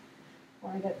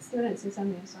 Or I get students who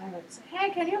send me assignments.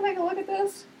 Hey, can you take a look at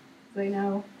this? They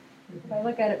know if I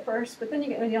look at it first. But then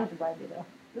you don't have to bribe me, though.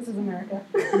 This is America.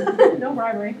 No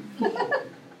bribery.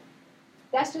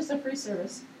 That's just a free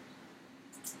service.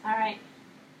 All right.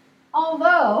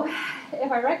 Although, if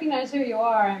I recognize who you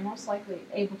are, I'm most likely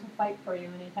able to fight for you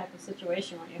in any type of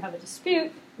situation when you have a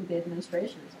dispute with the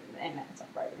administration or something. And that's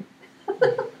not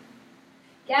bribery.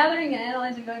 Gathering and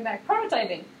analyzing, going back,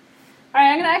 prototyping. All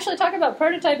right, I'm going to actually talk about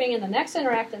prototyping in the next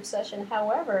interactive session.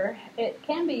 However, it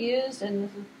can be used, and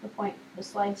this is the point the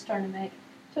slide's trying to make,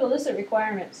 to elicit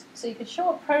requirements. So you could show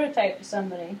a prototype to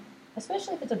somebody,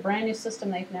 especially if it's a brand new system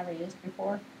they've never used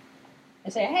before.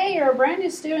 And say, hey, you're a brand new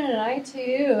student at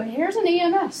ITU. Here's an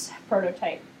EMS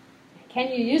prototype.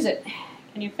 Can you use it?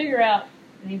 Can you figure out,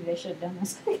 maybe they should have done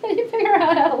this. Can you figure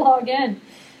out how to log in?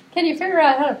 Can you figure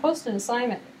out how to post an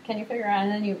assignment? Can you figure out,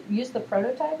 and then you use the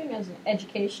prototyping as an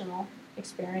educational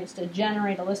experience to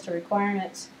generate a list of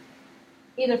requirements,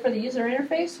 either for the user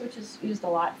interface, which is used a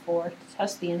lot to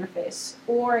test the interface,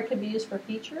 or it could be used for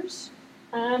features,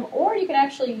 or you could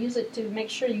actually use it to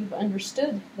make sure you've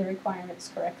understood the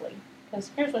requirements correctly. Because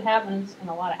here's what happens in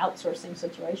a lot of outsourcing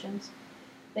situations.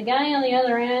 The guy on the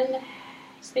other end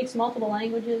speaks multiple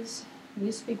languages.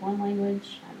 You speak one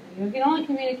language. You can only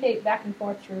communicate back and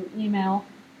forth through email.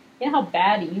 You know how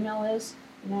bad email is?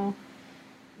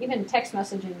 Even text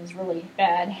messaging is really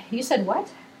bad. You said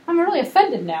what? I'm really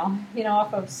offended now,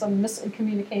 off of some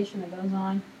miscommunication that goes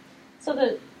on.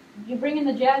 So you bring in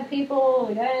the JAD people,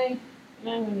 okay, you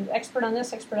know, who's expert on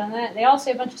this, expert on that. They all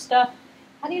say a bunch of stuff.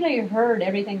 How do you know you heard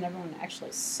everything that everyone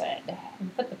actually said?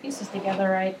 And put the pieces together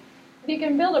right. If you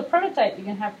can build a prototype, you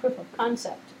can have proof of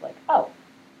concept. Like, oh,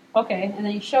 okay, and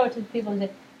then you show it to the people and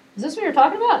say, is this what you're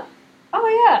talking about?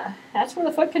 Oh yeah, that's where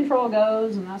the foot control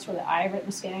goes, and that's where the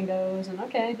iRhythm scan goes, and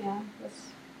okay, yeah, that's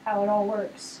how it all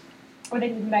works. Or they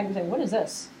can come back and say, what is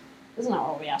this? This is not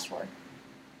what we asked for.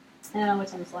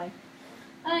 What's on the slide?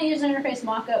 User interface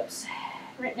mockups,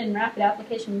 written in rapid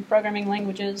application programming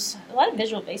languages. A lot of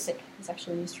Visual Basic is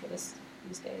actually used for this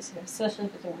these days, especially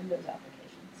if it's a Windows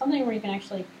application. Something where you can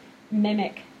actually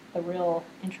mimic the real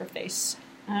interface.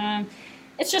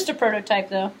 It's just a prototype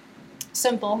though.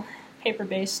 Simple,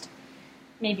 paper-based,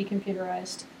 maybe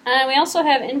computerized. We also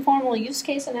have informal use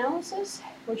case analysis,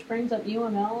 which brings up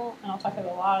UML, and I'll talk a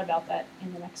lot about that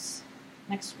in the next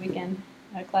weekend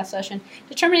class session.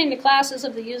 Determining the classes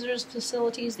of the users,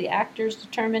 facilities, the actors,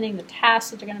 determining the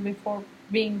tasks that are going to be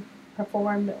being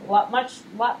performed. A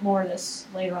lot more of this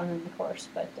later on in the course,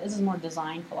 but this is more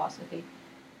design philosophy.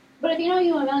 But if you know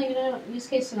UML, you know use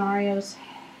case scenarios,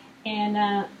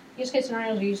 and use case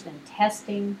scenarios are used in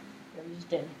testing. They're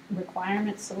used in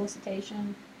requirement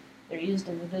solicitation. They're used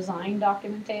in the design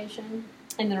documentation,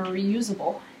 and they're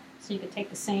reusable. So you could take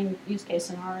the same use case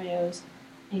scenarios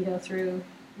and go through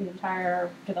the entire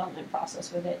development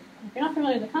process with it. If you're not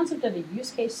familiar with the concept of a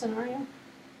use case scenario,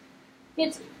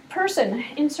 it's person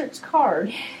inserts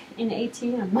card in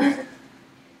ATM.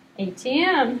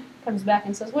 ATM comes back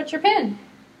and says, what's your PIN?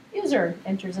 User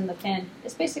enters in the PIN.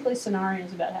 It's basically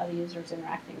scenarios about how the user is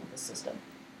interacting with the system.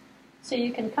 So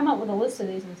you can come up with a list of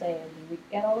these and say, did we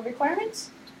get all the requirements?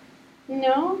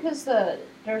 No, because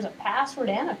there's a password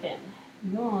and a PIN.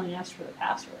 You only asked for the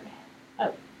password. Oh,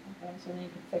 okay, so then you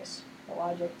can fix the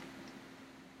logic.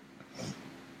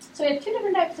 So we have two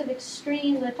different types of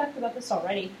extremes. I talked about this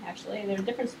already, actually. There's a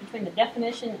difference between the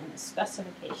definition and the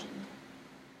specification.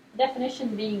 The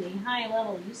definition being the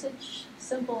high-level usage,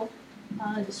 simple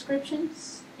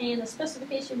descriptions, and the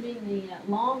specification being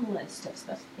the long list of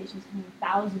specifications containing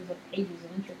thousands of pages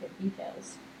of intricate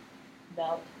details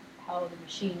about how the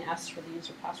machine asks for the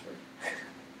user password,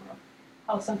 or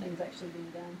how something's actually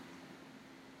being done.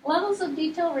 Levels of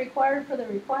detail required for the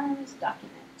requirements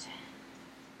document.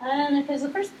 And because the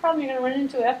first problem you're going to run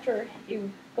into after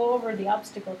you go over the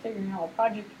obstacle figuring out what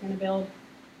project you're going to build,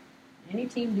 any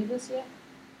team do this yet?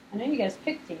 I know you guys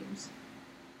pick teams.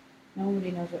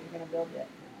 Nobody knows what you're going to build yet.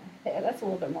 That's a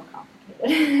little bit more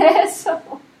complicated.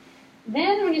 So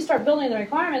then when you start building the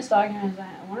requirements document,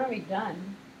 when are we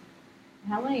done?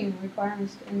 How many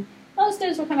requirements? And most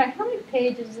students will come back, how many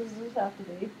pages does this have to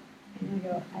be? And I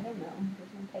go, I don't know. There's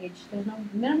no page. There's no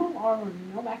minimum or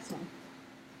no maximum.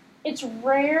 It's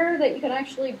rare that you can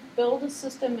actually build a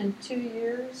system in 2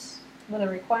 years with a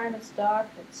requirements doc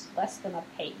that's less than a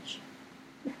page.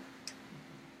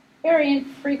 Very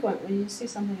infrequent when you see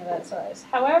something of that size.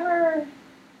 However,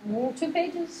 2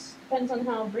 pages, depends on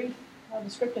how brief, how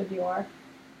descriptive you are.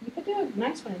 You could do a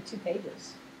nice one in 2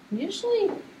 pages.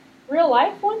 Usually, real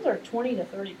life ones are 20 to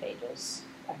 30 pages,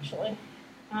 actually.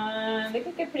 They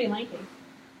could get pretty lengthy.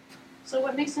 So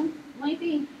what makes them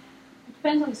lengthy? It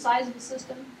depends on the size of the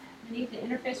system, the need to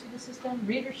interface with the system,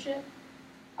 readership.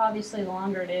 Obviously, the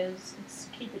longer it is, it's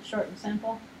keep it short and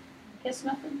simple. The KISS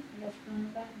method, you guys familiar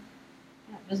with that?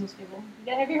 Not business people.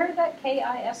 Have you heard of that?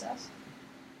 KISS?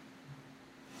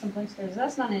 Someplace there's.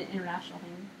 That's not an international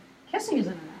thing. Kissing is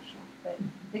international, but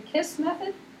the KISS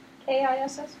method,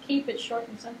 KISS, keep it short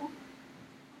and simple.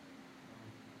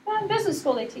 Well, in business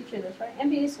school they teach you this, right?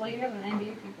 MBA school, you have an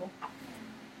MBA people.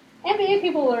 MBA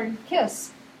people learn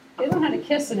KISS. They learn how to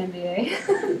kiss an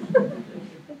MBA.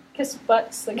 Kiss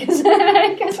butts, they kiss,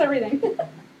 kiss everything.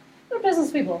 They're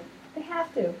business people. They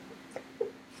have to.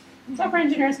 Software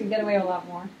engineers can get away with a lot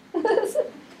more.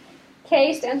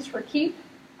 K stands for keep.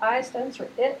 I stands for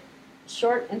it.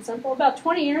 Short and simple. About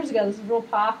 20 years ago, this was real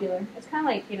popular. It's kind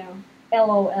of like,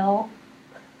 LOL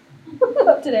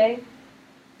of today.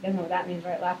 You guys know what that means,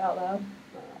 right? Laugh out loud.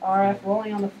 RF,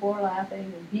 rolling on the floor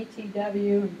laughing, and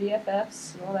BTW, and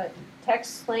BFFs, and all that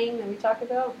text slang that we talk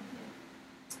about.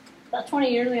 About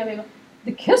 20 years ago, they go,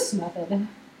 the KISS method.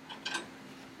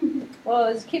 Well,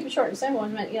 it's keep it short and simple. It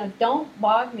meant, don't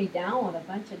bog me down with a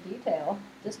bunch of detail.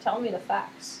 Just tell me the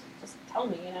facts. Just tell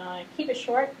me, keep it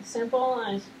short and simple,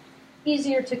 and it's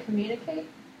easier to communicate.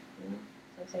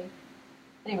 So I say,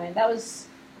 anyway, that was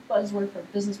a buzzword for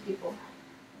business people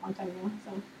a long time ago.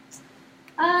 So,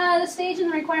 the stage in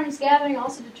the requirements gathering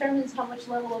also determines how much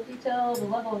level of detail, the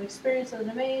level of experience of the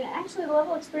domain, actually the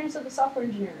level of experience of the software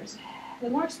engineers. The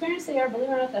more experienced they are, believe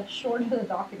it or not, the shorter the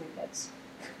document gets.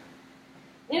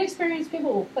 Inexperienced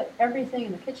people will put everything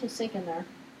in the kitchen sink in there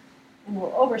and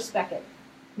will overspec it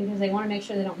because they want to make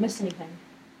sure they don't miss anything.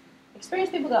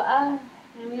 Experienced people go,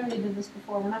 we already did this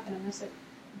before, we're not going to miss it.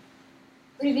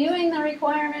 Reviewing the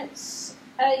requirements,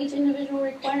 each individual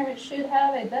requirement should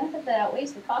have a benefit that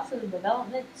outweighs the cost of the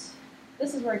development.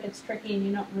 This is where it gets tricky and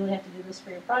you don't really have to do this for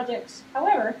your projects.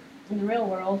 However, in the real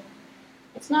world,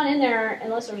 it's not in there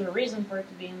unless there's a reason for it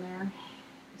to be in there.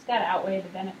 It's got to outweigh the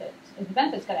benefit. The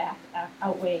benefit's got to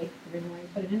outweigh the reason why you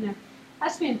put it in there. It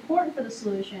has to be important for the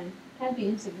solution. It can't be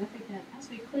insignificant. It has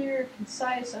to be clear,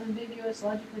 concise, unambiguous,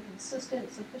 logically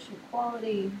consistent, sufficient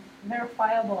quality,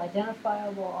 verifiable,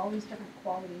 identifiable, all these different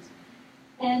qualities.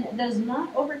 And it does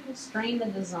not overconstrain the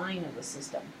design of the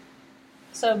system.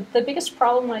 So the biggest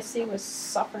problem I see with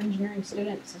software engineering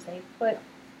students is they put,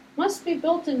 must be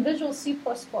built in Visual C++,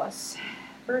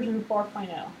 version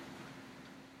 4.0.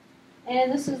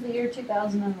 And this is the year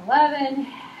 2011.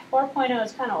 4.0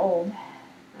 is kind of old.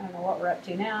 I don't know what we're up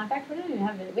to now. In fact, we don't even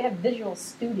have it. We have Visual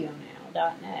Studio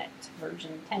now, .NET,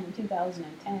 version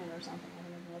 2010 or something. I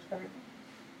think it's the most current.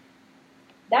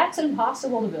 That's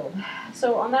impossible to build.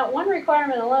 So on that one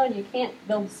requirement alone, you can't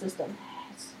build the system.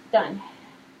 It's done.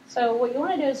 So what you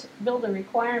want to do is build a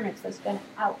requirement that's going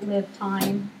to outlive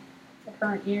time, the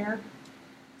current year.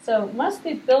 So it must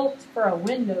be built for a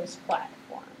Windows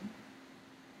platform.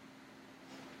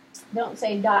 Don't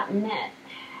say .NET.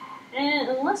 And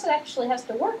unless it actually has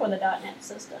to work with a .NET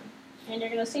system. And you're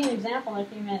going to see an example in a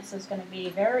few minutes that's going to be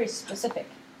very specific.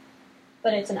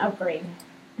 But it's an upgrade.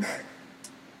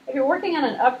 If you're working on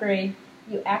an upgrade,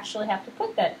 you actually have to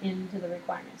put that into the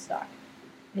requirements doc.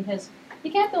 Because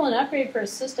you can't build an upgrade for a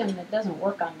system that doesn't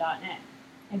work on .NET.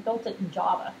 I built it in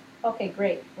Java. Okay,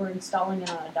 great. We're installing it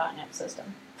on a .NET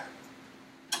system.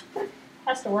 It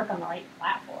has to work on the right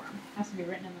platform. It has to be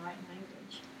written in the right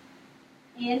language.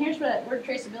 And here's where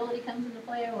traceability comes into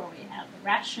play, where we have the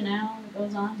rationale that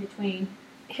goes on between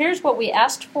here's what we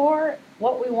asked for,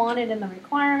 what we wanted in the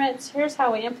requirements, here's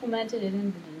how we implemented it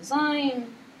in the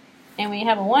design, and we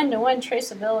have a one-to-one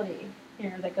traceability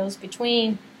here that goes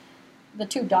between the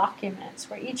two documents,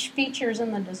 where each features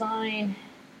in the design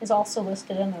is also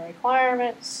listed in the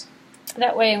requirements.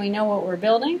 That way we know what we're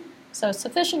building. So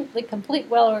sufficiently complete,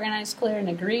 well-organized, clear, and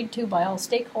agreed to by all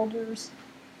stakeholders.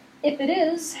 If it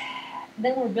is,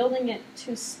 then we're building it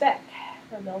to spec.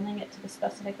 We're building it to the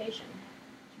specification,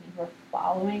 which means we're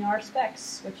following our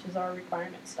specs, which is our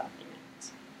requirements document.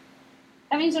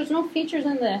 That means there's no features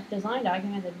in the design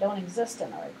document that don't exist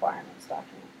in the requirements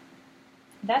document.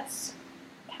 That's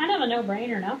kind of a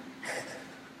no-brainer, no?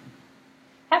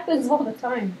 Happens all the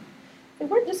time. Hey,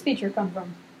 where'd this feature come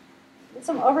from? And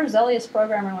some overzealous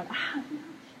programmer went,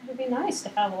 it'd be nice to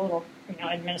have a little,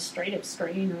 administrative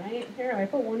screen, right? Here, I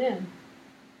put one in.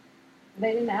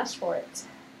 They didn't ask for it.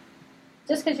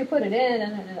 Just because you put it in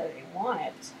doesn't mean that you want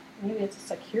it. Maybe it's a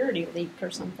security leak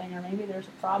or something, or maybe there's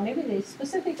a problem. Maybe they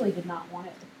specifically did not want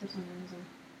it for some reason.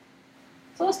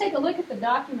 So let's take a look at the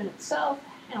document itself,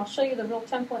 and I'll show you the real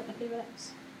template in a few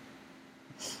minutes.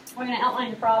 We're going to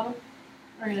outline the problem.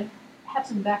 We're going to have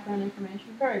some background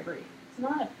information, very brief.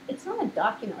 It's not a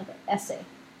document like an essay.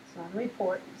 It's not a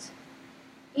report.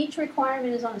 Each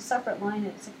requirement is on a separate line, and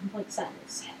it's a complete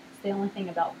sentence. It's the only thing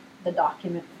about the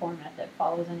document format that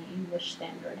follows any English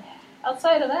standard.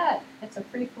 Outside of that, it's a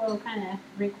free-flow kind of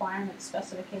requirement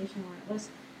specification where it lists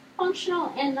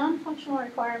functional and non-functional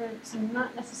requirements, and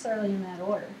not necessarily in that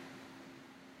order.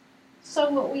 So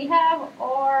what we have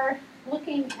are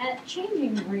looking at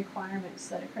changing requirements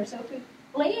that occur. So if we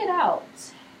lay it out,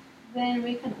 then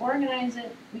we can organize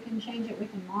it, we can change it, we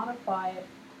can modify it,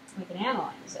 we can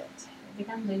analyze it. It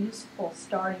becomes a useful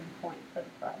starting point for the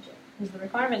project, because the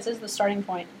requirements is the starting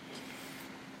point.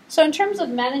 So in terms of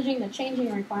managing the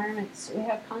changing requirements, we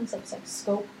have concepts like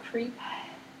scope creep.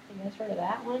 You guys heard of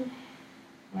that one?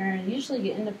 Where usually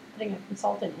you end up putting a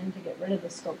consultant in to get rid of the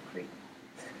scope creep,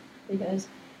 because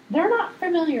they're not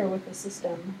familiar with the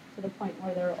system to the point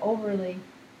where they're overly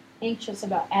anxious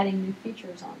about adding new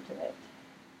features onto it.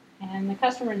 And the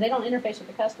customer, they don't interface with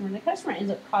the customer, and the customer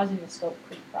ends up causing the scope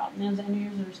creep problem. Those end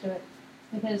users do it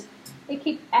because they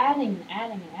keep adding and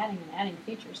adding and adding and adding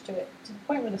features to it, to the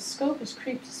point where the scope is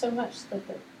creeped so much that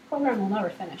the program will never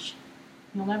finish.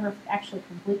 You'll never actually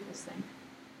complete this thing.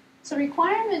 So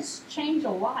requirements change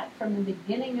a lot from the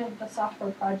beginning of the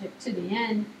software project to the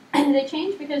end. They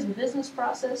change because the business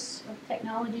process of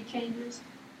technology changes,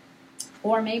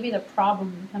 or maybe the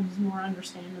problem becomes more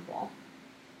understandable.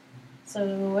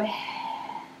 So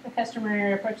the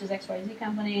customer approaches XYZ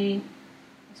company.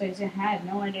 XYZ had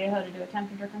no idea how to do a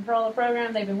temperature controller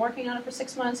program. They've been working on it for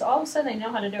 6 months. All of a sudden, they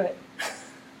know how to do it.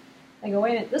 They go,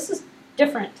 wait a minute, this is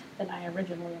different than I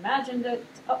originally imagined it.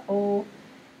 Uh-oh.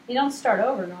 You don't start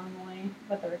over normally,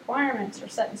 but the requirements are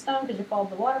set in stone because you followed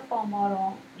the waterfall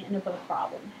model. You end up with a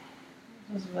problem.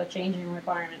 This is a changing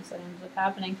requirements that ends up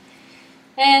happening.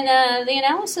 And the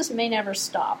analysis may never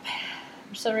stop.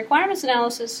 So requirements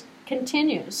analysis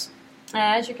continues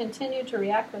as you continue to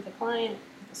react with the client,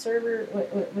 with the server,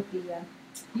 with the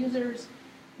users.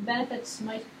 Benefits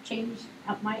might change,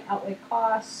 might outweigh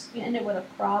costs. You end up with a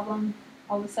problem.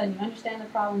 All of a sudden, you understand the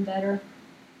problem better.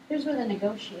 Here's where the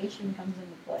negotiation comes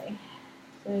into play.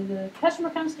 So the customer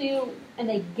comes to you, and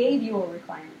they gave you a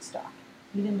requirement stock.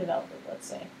 You didn't develop it, let's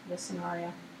say, this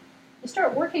scenario. You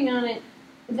start working on it,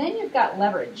 then you've got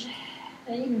leverage.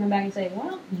 And you can come back and say,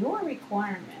 well, your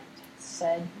requirement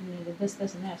said you needed this,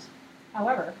 this, and this.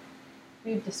 However,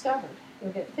 we've discovered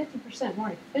you'll get 50% more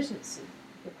efficiency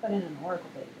if you put in an Oracle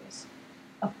database.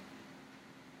 Oh.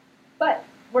 But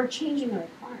we're changing the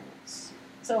requirements.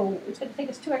 So it's going to take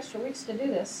us 2 extra weeks to do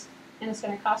this, and it's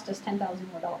going to cost us $10,000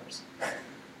 more.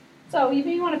 So if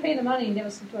you want to pay the money and give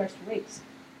us some 2 extra weeks,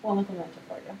 we'll implement it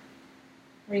for you.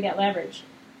 Where you get leverage.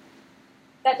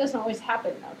 That doesn't always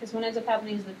happen, though, because what ends up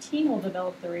happening is the team will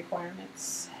develop the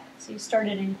requirements. So you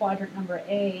started in quadrant number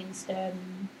A instead,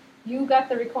 and you got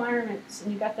the requirements,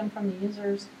 and you got them from the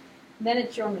users. Then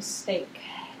it's your mistake,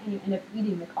 and you end up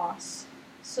eating the costs.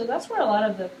 So that's where a lot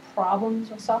of the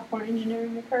problems with software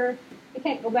engineering occur. You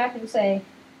can't go back and say,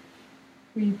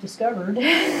 we've discovered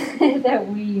that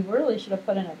we really should have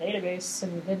put in a database,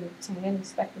 and we didn't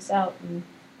spec this out, and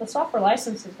the software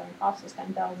license is going to cost us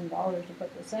 $10,000 to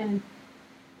put this in.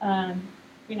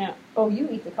 You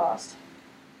eat the cost.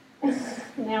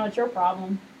 Now it's your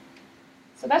problem.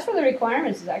 So that's where the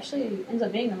requirements actually ends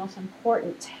up being the most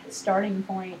important starting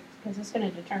point, because it's going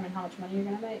to determine how much money you're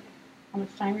going to make, how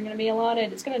much time you're going to be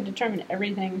allotted. It's going to determine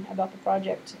everything about the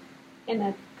project. And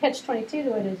the catch-22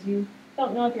 to it is you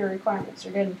don't know if your requirements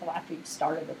are good until after you've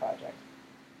started the project.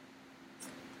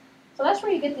 So that's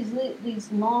where you get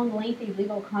these long, lengthy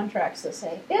legal contracts that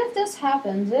say, if this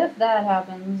happens, if that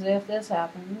happens, if this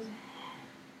happens.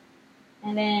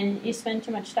 And then you spend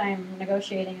too much time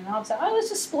negotiating, and all of a sudden, let's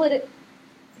just split it.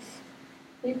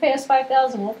 You pay us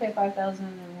 $5,000, we'll pay $5,000,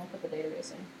 and we'll put the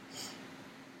database in.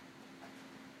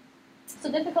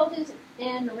 So difficulties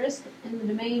and risk in the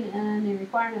domain and the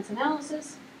requirements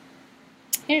analysis.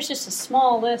 Here's just a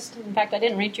small list. In fact, I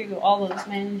didn't read through all those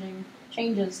managing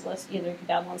changes list either. You can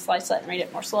download slice that and read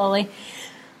it more slowly.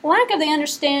 Lack of the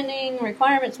understanding,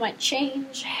 requirements might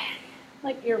change.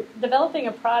 Like you're developing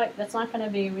a product that's not going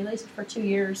to be released for 2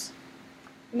 years.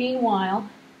 Meanwhile,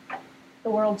 the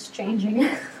world's changing.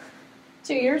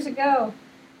 2 years ago,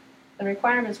 the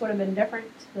requirements would have been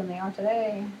different than they are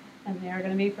today, and they are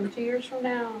going to be from 2 years from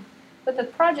now. But the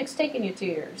project's taken you 2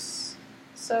 years.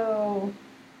 So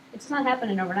it's not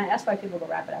happening overnight. That's why people go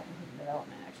wrap it up in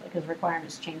development, actually, because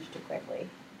requirements change too quickly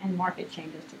and market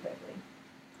changes too quickly.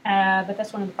 But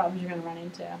that's one of the problems you're going to run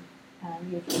into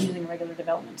using a regular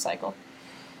development cycle.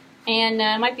 And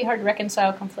it might be hard to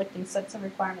reconcile conflicting sets of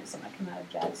requirements that might come out of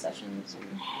JAD sessions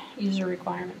and user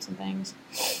requirements and things.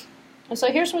 And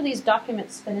so here's where these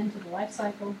documents fit into the life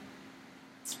cycle.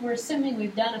 We're assuming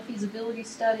we've done a feasibility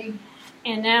study,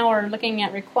 and now we're looking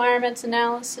at requirements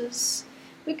analysis.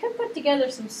 We could put together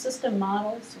some system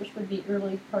models, which would be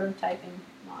early prototyping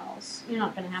models. You're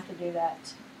not going to have to do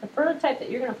that. The prototype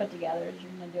that you're going to put together is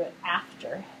you're going to do it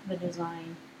after the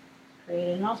design is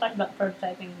created. And I'll talk about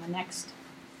prototyping in the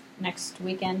next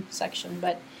weekend section.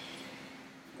 But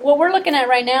what we're looking at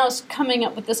right now is coming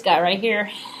up with this guy right here,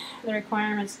 the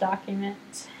requirements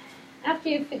document. After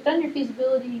you've done your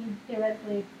feasibility,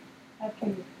 theoretically, after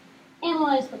you've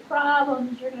analyzed the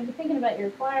problems, you're going to be thinking about your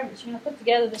requirements. You're going to put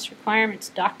together this requirements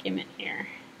document here,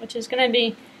 which is going to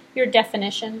be your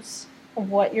definitions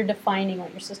of what you're defining,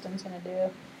 what your system's going to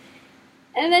do.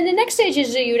 And then the next stage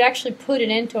is that you would actually put it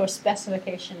into a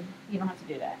specification. You don't have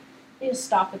to do that. You just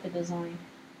stop at the design,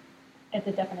 at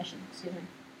the definition, excuse me.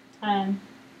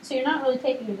 So you're not really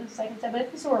taking it to the second step. But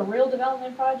if this were a real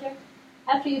development project,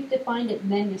 after you've defined it,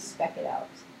 then you spec it out.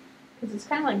 Because it's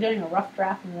kind of like doing a rough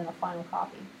draft and then a final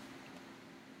copy.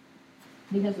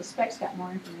 Because the spec's got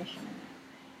more information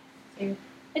in it. So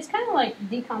it's kind of like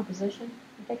decomposition.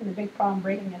 You're taking the big problem,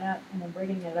 breaking it up, and then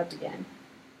breaking it up again.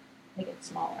 Make it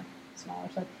smaller.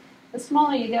 So the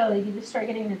smaller you go, you just start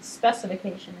getting its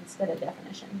specification instead of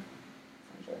definition,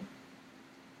 essentially.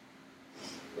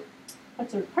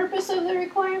 What's the purpose of the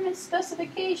requirements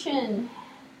specification?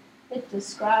 It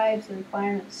describes the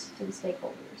requirements to the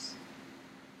stakeholders.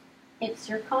 It's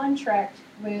your contract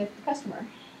with the customer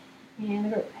and the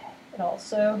group. It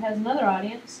also has another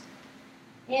audience.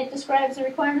 It describes the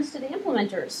requirements to the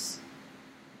implementers,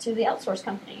 to the outsource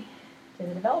company, to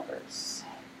the developers.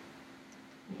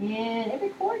 And it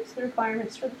records the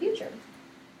requirements for the future.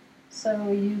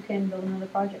 So you can build another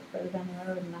project further down the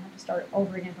road and not have to start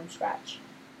over again from scratch.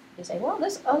 You say, well,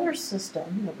 this other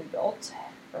system that we built,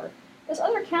 or this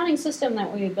other accounting system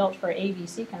that we built for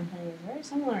ABC company is very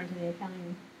similar to the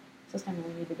accounting system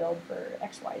we need to build for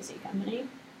XYZ company.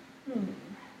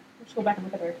 Let's go back and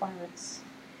look at the requirements.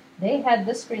 They had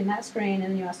this screen, that screen,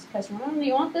 and you ask the customer, do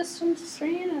you want this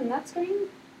screen and that screen?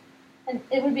 And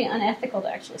it would be unethical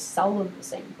to actually sell them the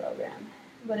same program.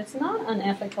 But it's not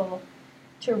unethical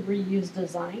to reuse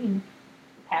design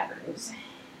patterns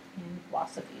and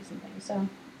philosophies and things. So,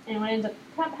 and what ends up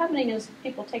happening is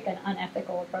people take an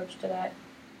unethical approach to that.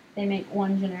 They make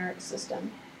one generic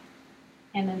system,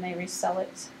 and then they resell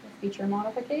it with feature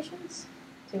modifications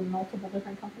to multiple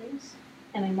different companies,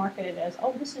 and they market it as,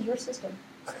 oh, this is your system.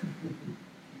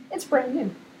 It's brand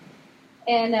new.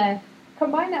 And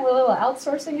combine that with a little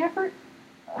outsourcing effort,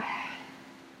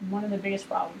 one of the biggest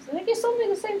problems. I think you sold me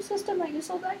the same system that you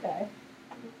sold that guy.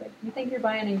 Like, you think you're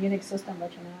buying a Unix system,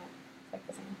 but you're not. It's like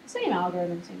the same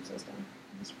algorithm, same system,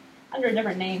 just under a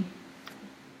different name.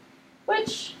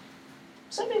 Which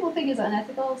some people think is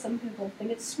unethical, some people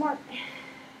think it's smart.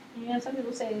 And some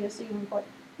people say, see you in court.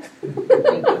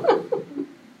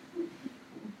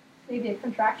 Maybe a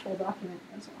contractual document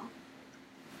as well.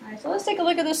 All right, so let's take a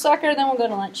look at this sucker, then we'll go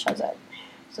to lunch. How's that?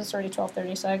 So it's already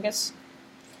 12:30, so I guess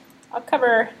I'll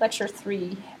cover lecture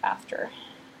 3 after.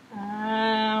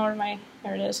 Where am I?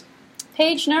 There it is.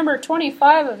 Page number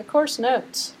 25 of the course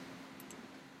notes.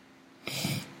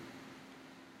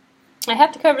 I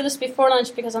have to cover this before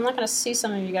lunch because I'm not going to see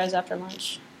some of you guys after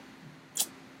lunch.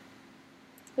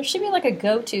 There should be like a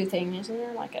go-to thing, isn't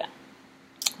there? Like a...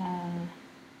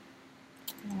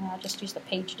 I'll just use the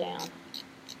page down.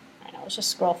 I know, let's just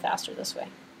scroll faster this way.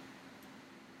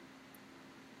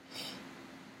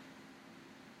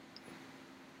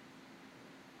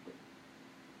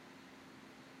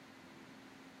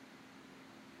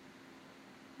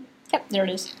 Yep, there it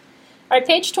is. All right,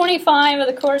 page 25 of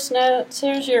the course notes.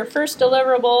 Here's your first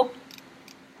deliverable.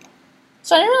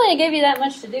 So I didn't really give you that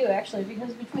much to do, actually,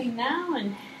 because between now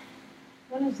and...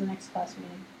 When is the next class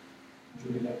meeting?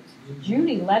 June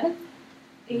 11th?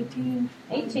 18.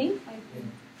 18?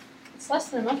 It's less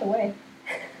than a month away.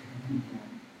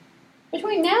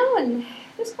 Between now and...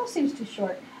 This class seems too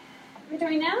short.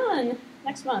 Between now and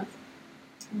next month,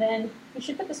 then you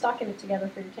should put this document together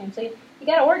for your team. So you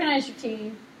got to organize your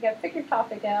team, you got to pick your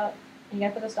topic out, and you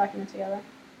got to put this document together.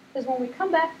 Because when we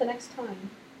come back the next time,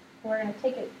 we're going to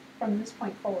take it from this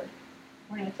point forward.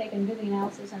 We're going to take and do the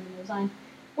analysis and the design,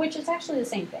 which is actually the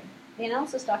same thing. The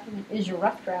analysis document is your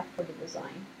rough draft for the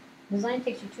design. Design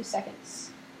takes you 2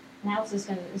 seconds. Analysis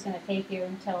is going to take you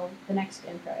until the next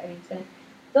intro. I mean,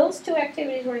 those 2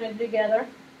 activities we're going to do together,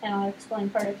 and I'll explain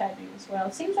prototyping as well.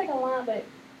 It seems like a lot, but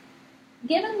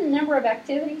given the number of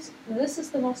activities, this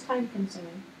is the most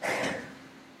time-consuming.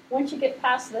 Once you get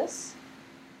past this,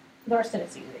 the rest of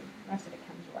it's easy. The rest of it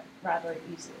comes rather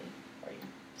easily for you.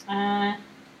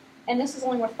 And this is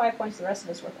only worth 5 points. The rest of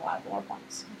it's worth a lot more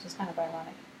points, which is kind of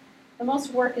ironic. The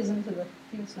most work is into the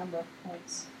fewest number of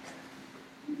points.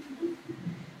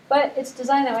 But it's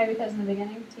designed that way because in the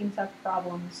beginning, teams have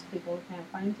problems. People can't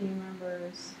find team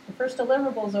members. The first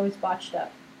deliverable is always botched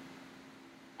up.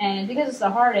 And because it's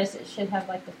the hardest, it should have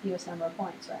like the fewest number of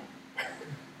points, right?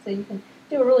 So you can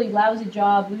do a really lousy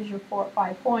job, lose your 4 or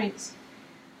 5 points,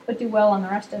 but do well on the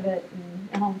rest of it and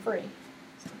you're home free.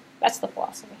 So that's the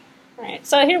philosophy. All right,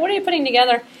 so here, what are you putting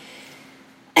together?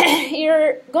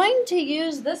 You're going to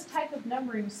use this type of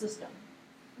numbering system.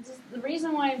 The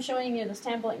reason why I'm showing you this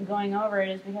template and going over it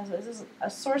is because this is a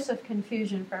source of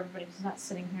confusion for everybody who's not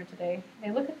sitting here today.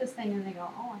 They look at this thing and they go,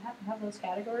 oh, I have to have those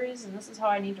categories and this is how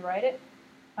I need to write it.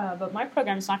 But my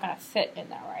program's not going to fit in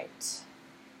there right.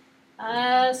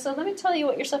 So let me tell you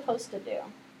what you're supposed to do.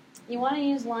 You want to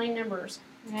use line numbers.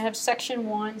 You have section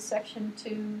 1, section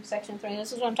 2, section 3.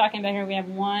 This is what I'm talking about here. We have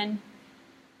 1,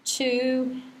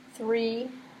 2, 3.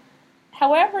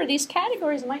 However, these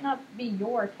categories might not be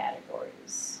your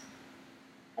categories.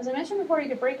 As I mentioned before, you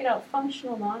could break it out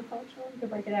functional, non-functional. You could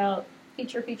break it out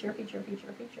feature, feature, feature,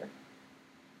 feature, feature.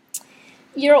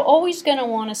 You're always going to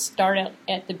want to start out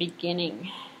at the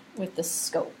beginning with the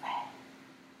scope.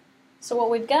 So what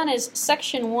we've got is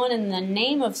section 1 and the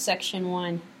name of section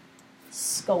 1,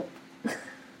 scope.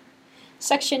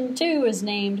 Section 2 is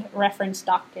named reference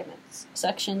documents.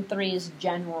 Section 3 is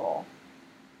general.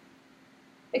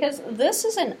 Because this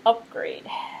is an upgrade.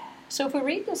 So if we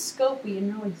read the scope, we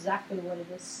know exactly what it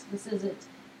is. This is it.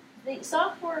 The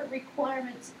software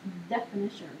requirements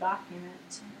definition or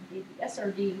document, the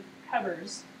SRD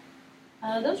covers.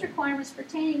 Those requirements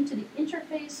pertaining to the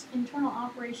interface, internal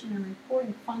operation, and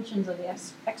reporting functions of the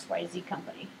XYZ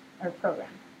company or program.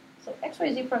 So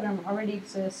XYZ program already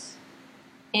exists,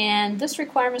 and this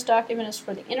requirements document is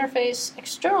for the interface,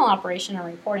 external operation, and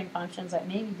reporting functions that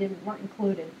maybe weren't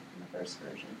included in the first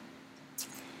version.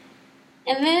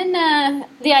 And then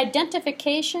the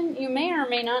identification, you may or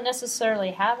may not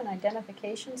necessarily have an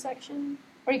identification section,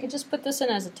 or you could just put this in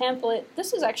as a template.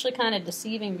 This is actually kind of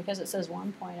deceiving because it says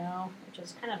 1.0, which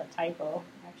is kind of a typo,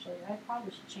 actually. I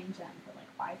probably should change that and put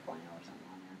like 5.0 or something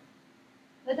on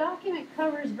there. The document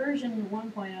covers version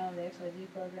 1.0 of the XYZ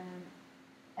program.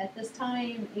 At this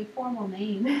time, a formal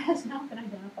name has not been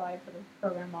identified for the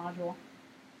program module.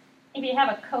 If you have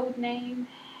a code name,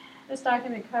 this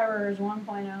document covers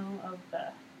 1.0 of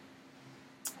the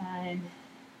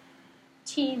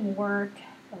teamwork,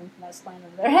 coming from that slang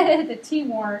over there, the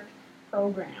teamwork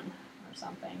program or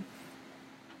something.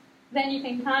 Then you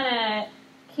can kind of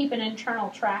keep an internal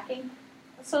tracking.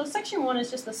 So section 1 is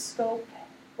just the scope,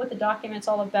 what the document's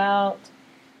all about,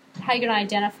 how you're going to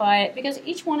identify it, because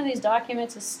each one of these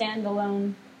documents is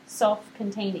standalone,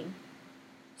 self-containing.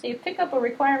 So you pick up a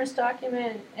requirements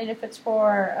document, and if it's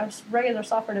for a regular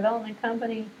software development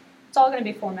company, it's all going to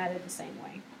be formatted the same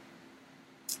way.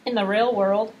 In the real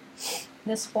world,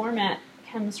 this format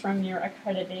comes from your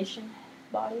accreditation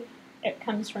body. It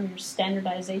comes from your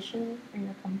standardization or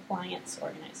your compliance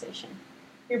organization.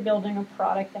 You're building a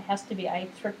product that has to be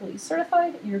IEEE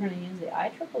certified. You're going to use the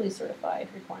IEEE certified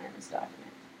requirements document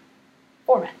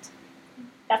format.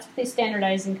 That's what these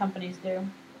standardizing companies do.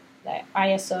 The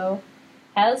ISO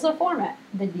has a format.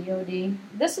 The DoD.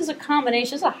 This is a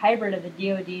combination. This is a hybrid of the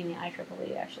DoD and the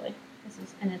IEEE, actually.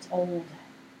 And it's old.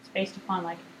 It's based upon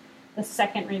like the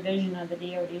second revision of the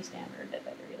DoD standard that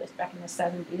they released back in the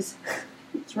 70s.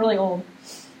 It's really old.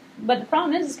 But the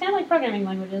problem is, it's kind of like programming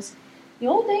languages. The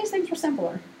old days, things were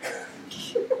simpler.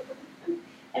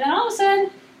 And then all of a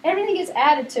sudden, everything gets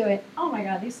added to it. Oh my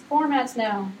God, these formats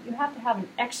now, you have to have an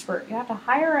expert. You have to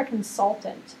hire a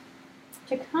consultant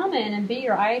to come in and be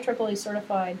your IEEE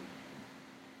certified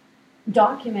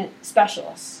document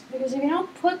specialist. Because if you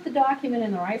don't put the document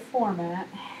in the right format,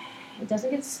 it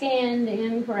doesn't get scanned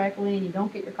in correctly, and you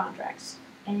don't get your contracts,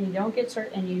 and you don't get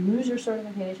and you lose your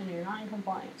certification, and you're not in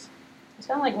compliance. It's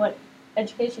kind of like what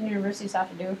education universities have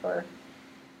to do for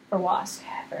WASC,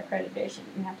 for accreditation.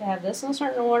 You have to have this in a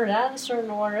certain order, that in a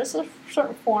certain order, this is a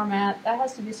certain format, that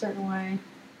has to be a certain way.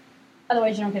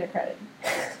 Otherwise, you don't get a credit.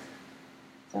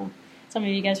 So, some of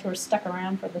you guys who are stuck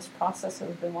around for this process who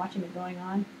have been watching it going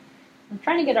on, we're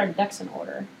trying to get our ducks in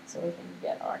order so we can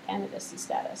get our candidacy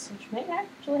status, which may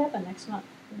actually happen next month.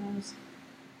 Who knows?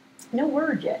 No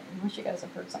word yet, unless you guys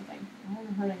have heard something. I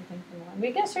haven't heard anything from them. Were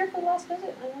you guys here for the last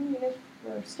visit? I know you guys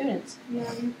were students.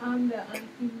 Yeah,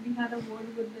 we had a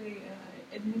word with the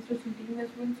administration team as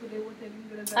well, so they were telling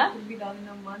that that would be done in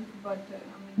a month, but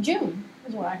June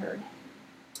is what I heard.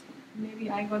 Maybe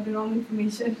I got the wrong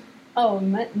information. Oh,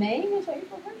 May is what you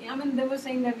told her? Yeah, they were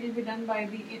saying that it'll be done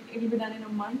it'll be done in a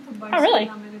month, but oh, really?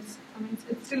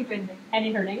 It's still pending. Have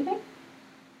you heard anything?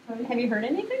 Sorry? Have you heard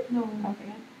anything? No.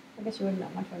 Okay. I guess you wouldn't know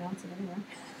much to announce it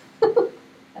anywhere.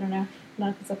 I don't know. Not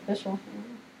if it's official.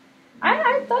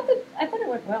 I thought it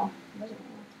went well. It wasn't well.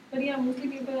 But yeah, mostly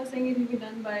people are saying it will be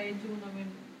done by June.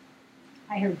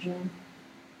 I heard June.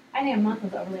 I think a month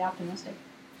was overly optimistic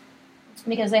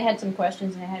because they had some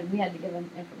questions and we had to give them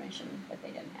information that they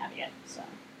didn't have yet. So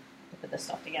to put this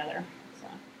stuff together. So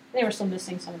they were still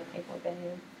missing some of the paperwork they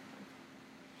needed.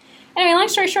 Anyway, long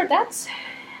story short, that's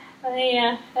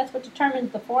what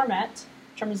determines the format.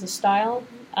 Determines the style.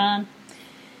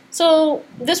 So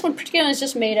this one particularly is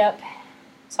just made up.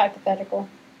 It's hypothetical.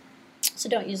 So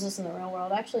don't use this in the real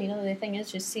world. Actually, the thing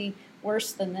is, you see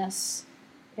worse than this.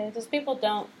 Okay? Because people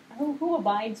don't. Who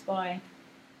abides by?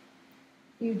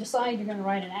 You decide you're going to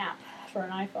write an app for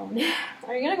an iPhone.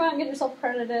 Are you going to go out and get yourself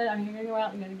accredited? I mean, you're going to go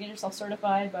out and get yourself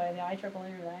certified by the IEEE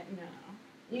or that? No.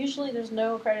 Usually, there's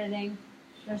no accrediting.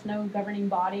 There's no governing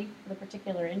body for the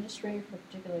particular industry, for the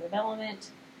particular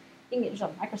development. You can get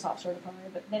yourself Microsoft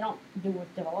certified, but they don't do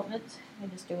with development. They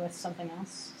just do with something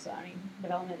else. So,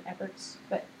 development efforts.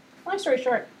 But long story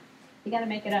short, you got to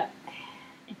make it up.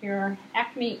 If you're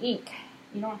Acme Inc.,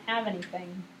 you don't have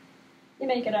anything. You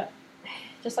make it up.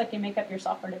 Just like you make up your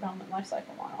software development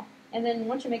lifecycle model. And then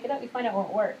once you make it up, you find out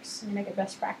what works, and you make it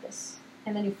best practice.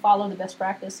 And then you follow the best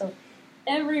practice. So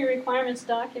every requirements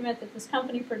document that this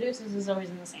company produces is always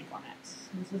in the same format.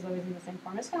 This is always in the same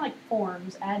format. It's kind of like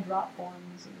forms, add-drop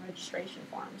forms, and registration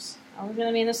forms. Always going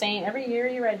to be in the same. Every year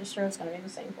you register, it's going to be in the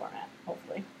same format,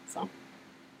 hopefully. So, all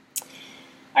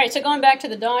right, so going back to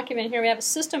the document here, we have a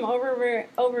system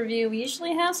overview. We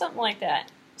usually have something like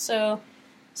that. So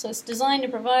it's designed to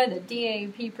provide the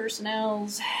DAP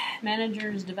personnel's,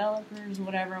 managers, developers,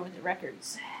 whatever, with the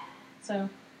records. So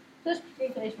this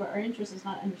particular case, where our interest is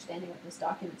not understanding what this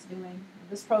document's doing, or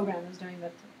this program is doing,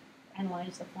 but to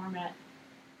analyze the format.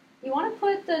 You want to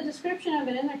put the description of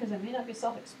it in there because it may not be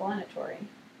self-explanatory.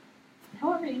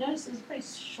 However, you notice it's pretty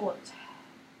short.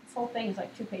 This whole thing is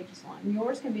like 2 pages long.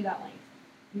 Yours can be that length.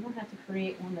 You don't have to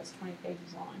create one that's 20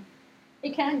 pages long.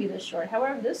 It can be this short.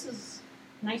 However, this is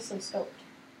nicely scoped.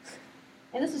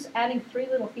 And this is adding 3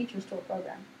 little features to a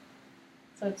program.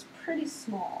 So it's pretty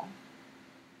small.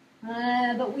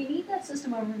 But we need that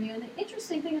system overview. And the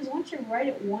interesting thing is once you write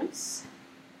it once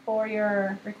for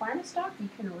your requirements doc, you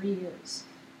can reuse.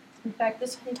 In fact,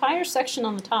 this entire section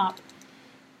on the top,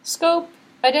 scope,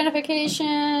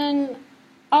 identification,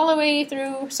 all the way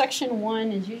through section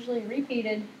 1 is usually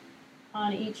repeated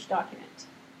on each document.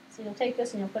 So you'll take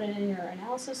this and you'll put it in your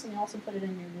analysis and you also put it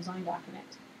in your design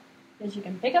document. Because you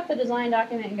can pick up the design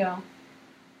document and go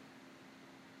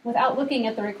without looking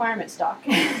at the requirements doc.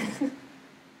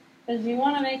 Because you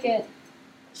want to make it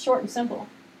short and simple.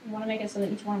 You want to make it so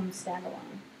that each one of them is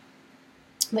standalone.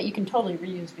 But you can totally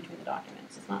reuse between the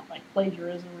documents. It's not like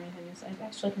plagiarism or anything. It's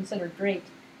actually considered great.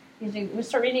 Because you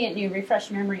start reading it and you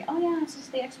refresh memory. Oh yeah, this is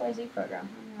the XYZ program.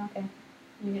 Oh, okay.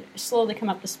 You slowly come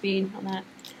up to speed on that.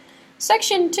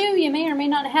 Section 2, you may or may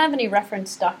not have any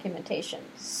reference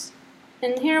documentations.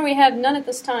 And here we have none at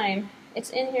this time. It's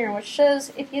in here, which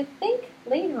says if you think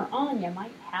later on you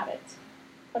might have it,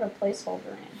 put a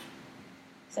placeholder in.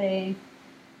 Say,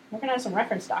 we're going to have some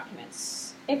reference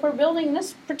documents. If we're building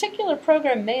this particular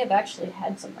program, may have actually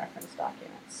had some reference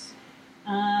documents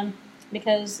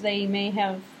because they may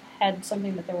have had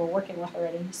something that they were working with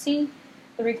already. You see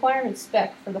the requirement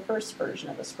spec for the first version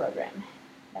of this program.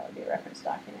 That would be a reference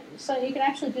document. So you can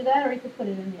actually do that, or you could put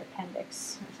it in the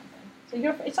appendix or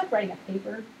something. So it's like writing a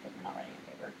paper, but you're not writing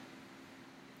a paper.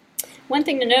 One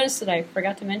thing to notice that I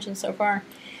forgot to mention so far,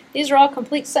 these are all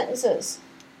complete sentences.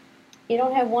 You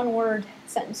don't have one-word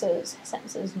sentences.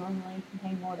 Sentences normally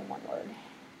contain more than one word.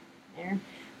 They're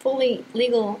fully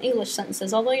legal English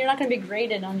sentences, although you're not going to be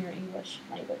graded on your English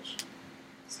language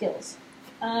skills.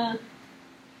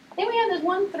 Then we have this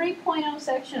 3.0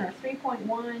 section, or 3.1.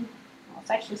 Well, it's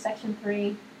actually section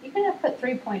 3. You could have put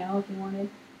 3.0 if you wanted.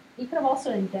 You could have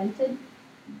also indented.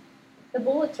 The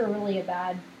bullets are really a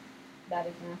bad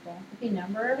example. If you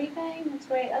number everything, that's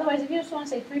great. Otherwise, if you just want to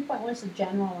say 3.1 is the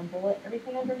general and bullet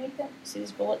everything underneath it, see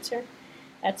these bullets here?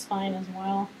 That's fine as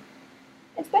well.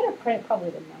 It's better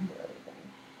probably to number everything.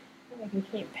 We can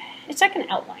keep. It's like an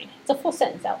outline. It's a full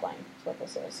sentence outline. That's what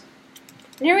this is.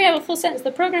 And here we have a full sentence.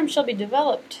 The program shall be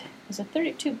developed as a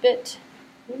 32-bit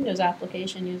Windows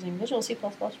application using Visual C++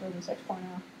 version 6.0.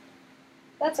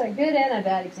 That's a good and a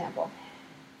bad example.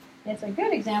 It's a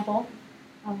good example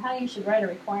of how you should write a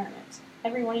requirement.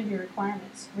 Every one of your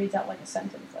requirements reads out like a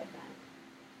sentence like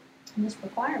that. And this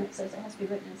requirement says it has to be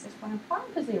written in 6.0, probably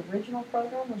because the original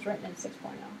program was written in 6.0.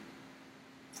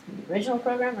 The original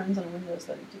program runs on a Windows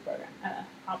 32 program,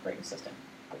 operating system.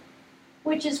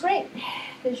 Which is great,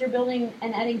 because you're building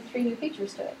and adding 3 new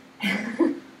features to it.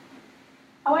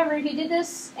 However, if you did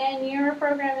this and your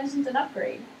program isn't an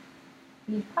upgrade,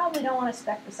 you probably don't want to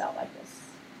spec this out like this.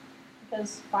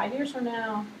 Because 5 years from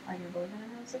now, are you really going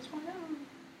to have 6.0?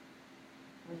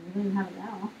 Well, you don't even have it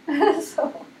now.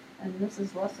 And this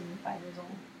is less than 5 years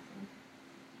old.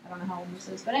 So I don't know how old this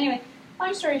is. But anyway,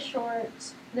 long story short,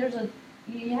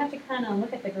 you have to kind of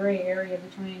look at the gray area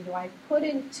between, do I put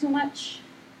in too much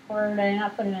or did I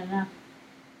not put in enough?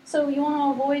 So you want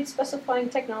to avoid specifying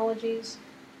technologies,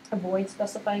 avoid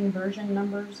specifying version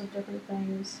numbers of different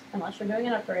things, unless you're doing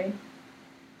an upgrade,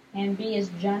 and be as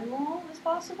general as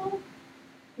possible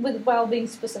while being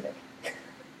specific.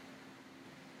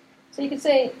 So you could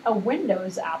say a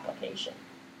Windows application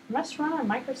must run on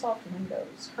Microsoft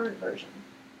Windows current version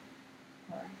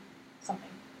or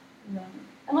something.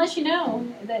 Unless you know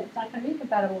that it's not going to be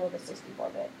compatible with a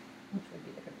 64-bit, which would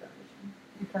be the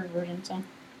current version. So,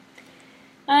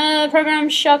 the program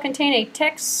shall contain a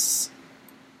text.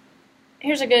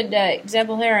 Here's a good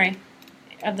example here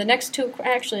of the next 2.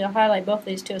 Actually, I'll highlight both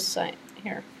these 2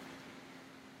 here.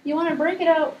 You want to break it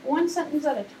out one sentence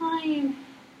at a time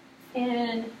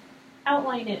and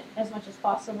outline it as much as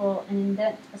possible and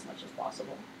indent as much as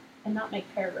possible and not make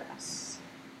paragraphs.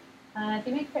 If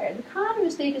you make the common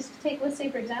mistake is to take, let's say,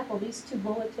 for example, these 2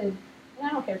 bulleted, and I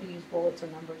don't care if you use bullets or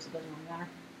numbers, it doesn't really matter.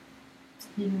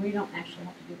 We don't actually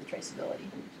have to do the traceability,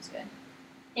 which is good.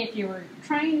 If you were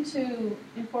trying to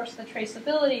enforce the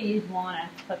traceability, you'd want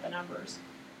to put the numbers.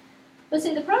 Let's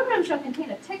see, the program shall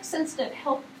contain a text-sensitive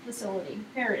help facility,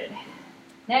 period.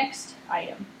 Next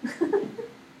item.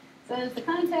 Says the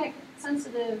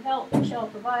context-sensitive help shall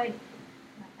provide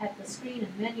at the screen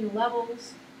and menu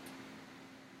levels.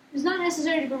 It is not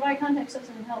necessary to provide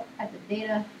context-sensitive help at the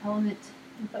data element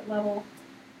input level.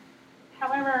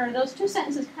 However, those two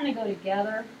sentences kind of go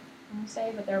together, I want to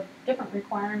say, but they're a different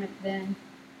requirement than,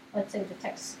 let's say, the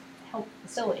text help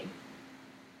facility.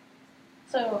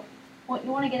 So what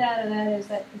you want to get out of that is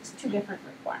that it's two different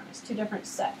requirements, two different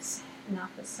sets, not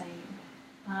the same.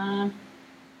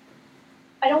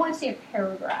 I don't want to see a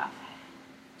paragraph.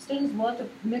 Students love to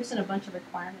mix in a bunch of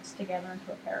requirements together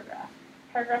into a paragraph.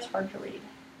 Paragraph's hard to read.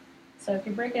 So if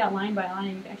you break it out line by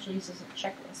line, you can actually use this as a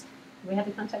checklist. Do we have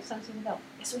the context-sensitive help?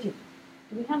 Yes, we do.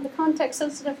 Do we have the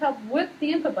context-sensitive help with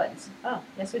the input buttons? Oh,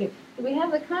 yes, we do. Do we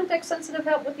have the context-sensitive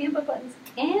help with the input buttons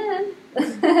and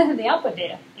the output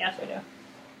data? Yes, we do.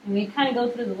 And we kind of go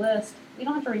through the list. We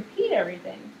don't have to repeat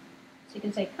everything. So you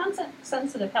can say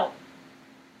context-sensitive help.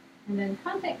 And then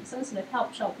context-sensitive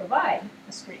help shall provide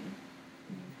a screen.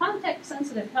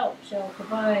 Context-sensitive help shall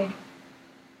provide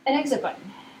an exit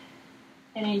button.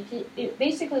 And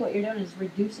basically what you're doing is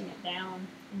reducing it down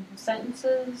into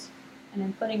sentences and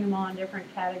then putting them on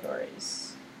different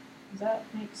categories. Does that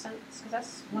make sense? Because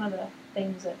that's one of the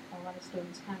things that a lot of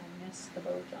students kind of miss the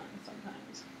boat on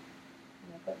sometimes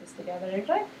when they put this together.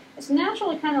 It's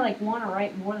naturally kind of like want to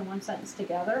write more than one sentence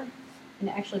together and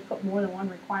actually put more than one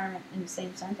requirement in the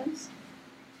same sentence.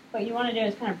 What you want to do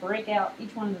is kind of break out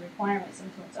each one of the requirements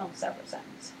into its own separate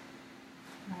sentence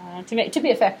to be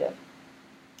effective.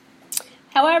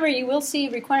 However, you will see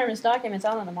requirements documents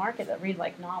out on the market that read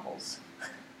like novels.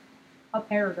 A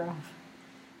paragraph,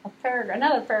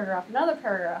 another paragraph, another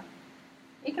paragraph.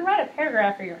 You can write a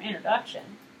paragraph for your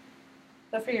introduction,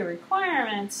 but for your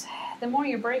requirements, the more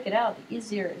you break it out, the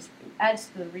easier it adds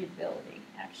to the readability,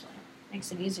 actually.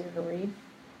 Makes it easier to read.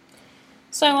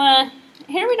 So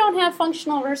here we don't have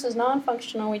functional versus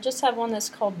non-functional. We just have one that's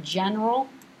called general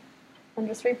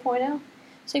under 3.0.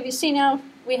 So if you see now,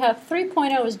 we have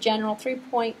 3.0 is general,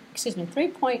 3.0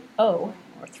 or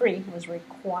 3 was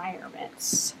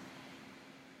requirements.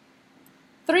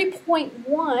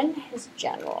 3.1 is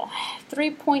general.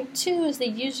 3.2 is the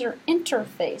user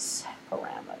interface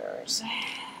parameters.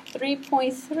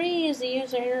 3.3 is the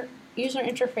user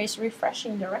interface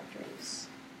refreshing directories.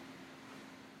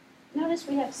 Notice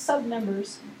we have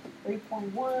sub-numbers,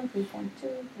 3.1,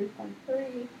 3.2,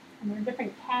 3.3, and they're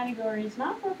different categories,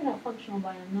 not broken out functional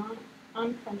by a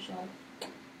non-functional,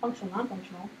 functional,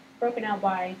 non-functional, broken out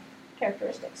by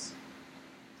characteristics.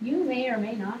 You may or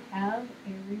may not have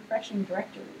a refreshing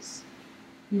directories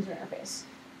user interface.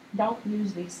 Don't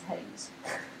use these headings.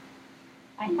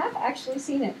 I have actually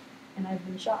seen it, and I've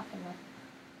been shocked. I'm like,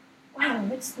 wow,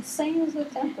 it's the same as the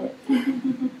template.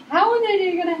 How are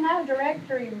you going to have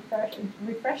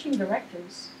refreshing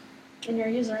directories in your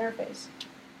user interface?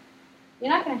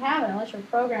 You're not going to have it unless your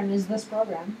program is this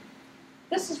program.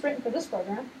 This is written for this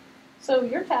program. So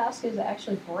your task is to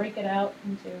actually break it out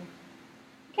into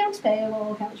accounts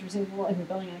payable, accounts receivable, if you're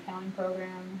building an accounting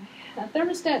program.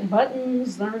 Thermostat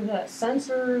buttons, thermostat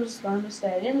sensors,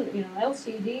 thermostat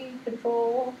LCD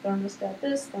control, thermostat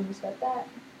this, thermostat that,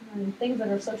 and things that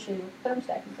are associated with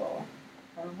thermostat control,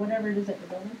 or whatever it is that you're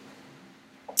building.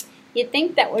 You'd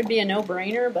think that would be a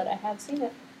no-brainer, but I have seen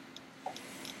it.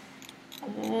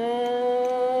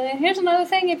 Here's another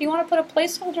thing. If you want to put a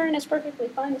placeholder in, it's perfectly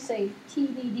fine to say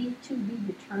TBD to be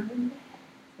determined.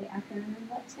 The acronym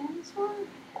that stands for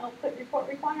Output Report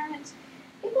Requirements.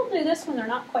 People do this when they're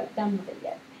not quite done with it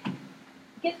yet.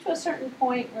 Get to a certain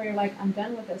point where you're like, I'm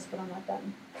done with this, but I'm not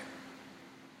done.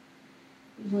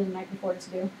 Usually the night before it's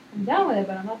due. I'm done with it,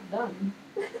 but I'm not done.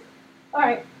 All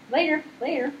right, later.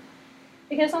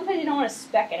 Because sometimes you don't want to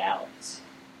spec it out.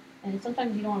 And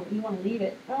sometimes you want to leave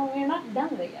it. Oh, we're not done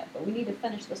with it yet, but we need to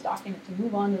finish this document to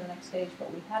move on to the next stage,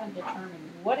 but we haven't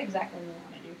determined what exactly we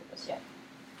want to do for this yet.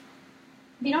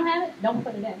 If you don't have it, don't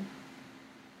put it in.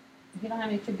 If you don't have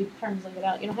any to-be-determineds, leave it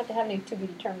out. You don't have to have any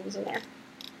to-be-determineds in there.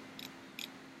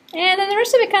 And then the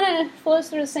rest of it kind of flows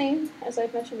through the same, as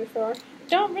I've mentioned before.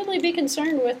 Don't really be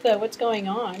concerned with what's going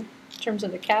on in terms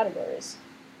of the categories.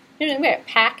 We have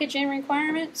packaging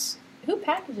requirements. Who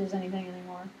packages anything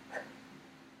anymore?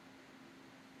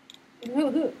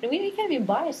 We can't even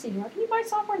buy a CD-ROM. Can you buy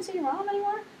software in CD-ROM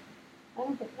anymore? I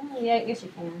don't think. Oh, yeah, I guess you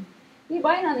can. You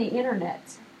buy it on the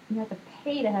internet. You have to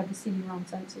pay to have the CD-ROM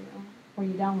sent to you, or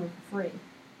you download for free,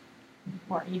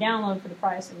 or you download for the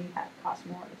price and it costs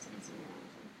more to send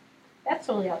CD-ROM. That's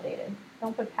totally outdated.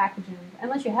 Don't put packaging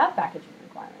unless you have packaging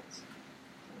requirements.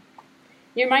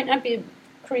 You might not be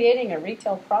creating a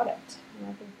retail product You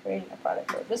might be creating a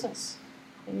product for a business.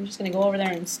 And you're just going to go over there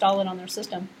and install it on their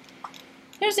system.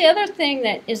 Here's the other thing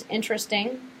that is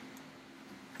interesting.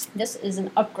 This is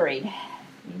an upgrade.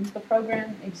 It means the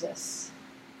program exists,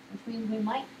 which means we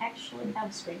might actually have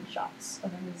screenshots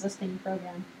of an existing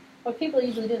program. What people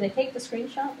usually do, they take the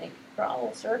screenshot, they draw a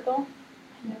little circle,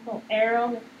 and a little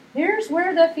arrow. Here's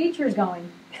where the feature is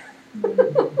going.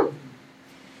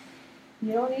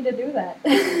 You don't need to do that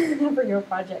for your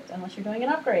project unless you're doing an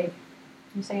upgrade.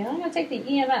 You say, I'm going to take the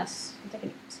EMS. You take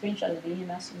a screenshot of the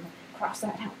EMS and cross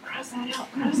that out, cross that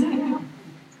out, cross that out.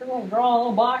 We'll draw a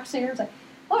little box here and say,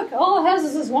 look, all it has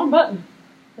is this one button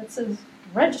that says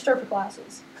register for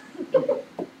classes.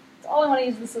 That's all I want to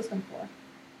use the system for.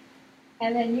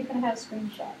 And then you can have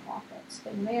screenshot mock-ups,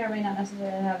 but you may or may not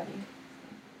necessarily have any.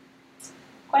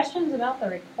 Questions about the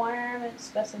requirement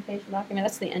specification document?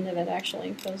 That's the end of it,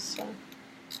 actually. Because,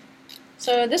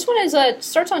 so this one is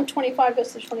starts on 25,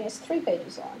 goes to 20. It's 3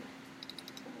 pages long.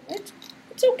 It's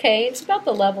okay. It's about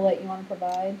the level that you want to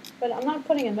provide, but I'm not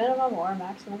putting a minimum or a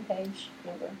maximum page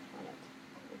number on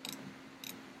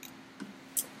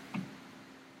it.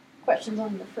 Questions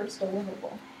on the first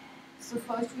deliverable? So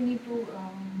first we need to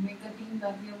make a team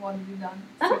that we have already done.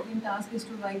 Second task is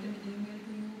to write an email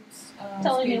to you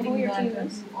telling you stating who your that team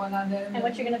is you all are there and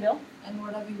what you're going to build. And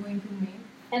what are we going to make.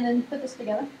 And then put this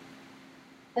together.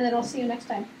 And then I'll see you next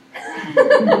time.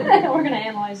 We're going to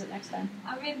analyze it next time.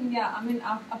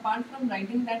 Apart from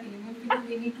writing that email,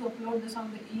 we need to upload this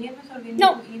on the EMS or we need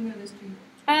to email this to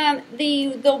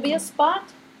you? There'll be a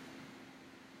spot.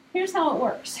 Here's how it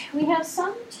works. We have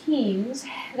some teams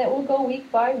that will go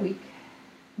week by week,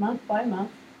 month by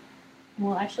month, and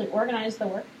we'll actually organize the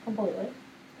work completely.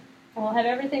 And we'll have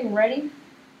everything ready,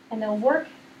 and they'll work,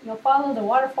 you'll follow the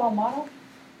waterfall model,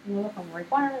 and we'll look from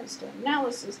requirements to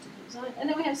analysis to design. And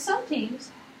then we have some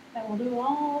teams that will do it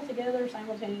all together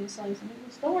simultaneously. Some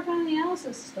people still working on the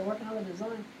analysis, still working on the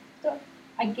design. So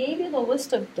I gave you the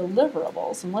list of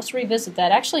deliverables, and let's revisit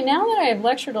that. Actually, now that I have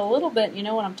lectured a little bit, you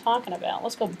know what I'm talking about.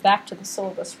 Let's go back to the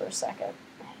syllabus for a second.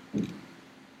 Let's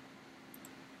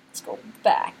go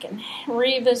back and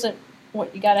revisit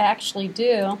what you got to actually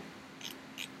do.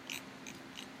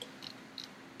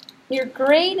 Your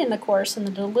grade in the course and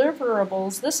the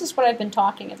deliverables, this is what I've been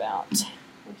talking about,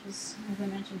 which is, as I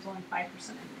mentioned, is only 5% of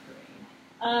your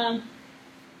grade.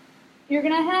 You're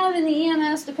going to have in the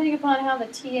EMS, depending upon how the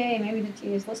TA, maybe the TA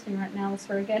is listening right now, that's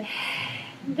very good.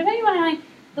 Depending on how,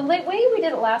 the way we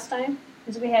did it last time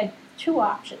is we had 2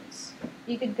 options.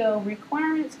 You could go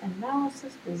requirements,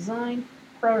 analysis, design,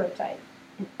 prototype,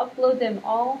 and upload them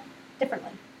all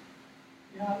differently.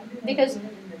 Because,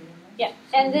 yeah,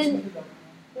 and then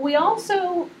we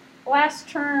also, last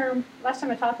time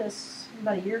I taught this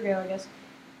about a year ago, I guess,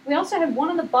 we also had one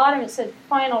on the bottom that said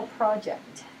final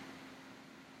project.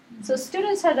 So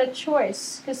students had a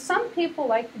choice, because some people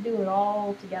like to do it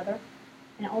all together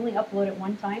and only upload it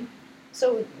one time.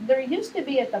 So there used to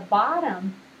be at the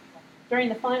bottom, during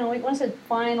the final week, one said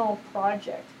final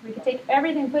project. We could take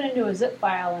everything, put it into a zip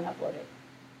file, and upload it.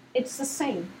 It's the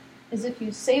same as if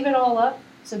you save it all up,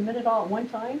 submit it all at one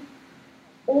time,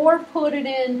 or put it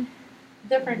in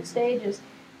different stages.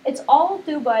 It's all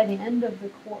due by the end of the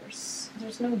course.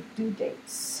 There's no due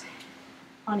dates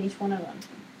on each one of them.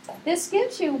 This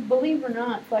gives you, believe it or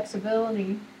not,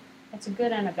 flexibility. It's a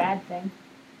good and a bad thing.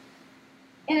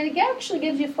 And it actually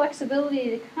gives you flexibility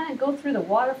to kind of go through the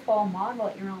waterfall model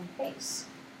at your own pace.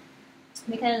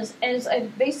 Because, as I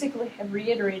basically have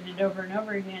reiterated over and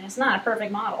over again, it's not a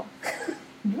perfect model.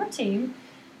 Your team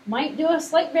might do a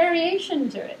slight variation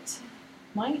to it.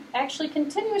 Might actually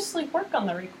continuously work on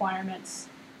the requirements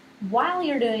while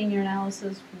you're doing your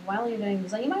analysis, while you're doing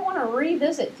design. You might want to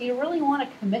revisit. Do you really want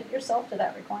to commit yourself to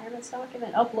that requirements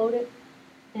document, upload it,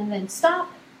 and then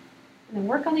stop, and then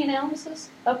work on the analysis,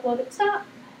 upload it, stop,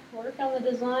 work on the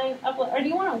design, upload, or do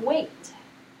you want to wait,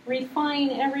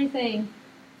 refine everything,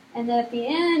 and then at the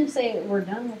end say, we're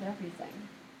done with everything?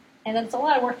 And then it's a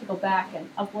lot of work to go back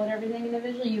and upload everything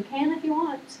individually. You can if you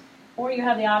want, or you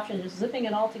have the option of just zipping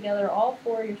it all together, all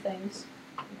 4 of your things,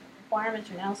 requirements,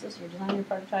 your analysis, your design, your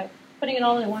prototype, putting it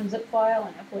all in one zip file,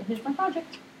 and upload, here's my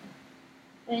project.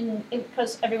 And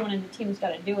because everyone in the team's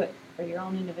got to do it for your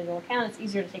own individual account, it's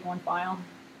easier to take one file.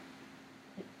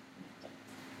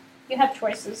 You have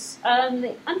choices.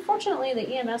 Unfortunately,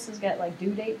 the EMS has got like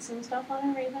due dates and stuff on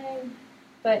everything,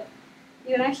 but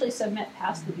you can actually submit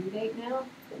past the due date now.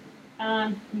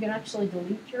 You can actually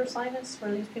delete your assignments.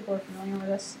 For these people who are familiar with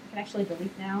this, you can actually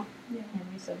delete now and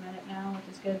resubmit it now,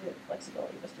 which is good. The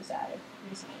flexibility was just added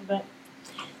recently. But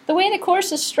the way the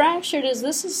course is structured is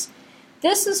this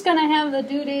is going to have the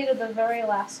due date of the very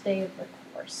last day of the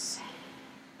course.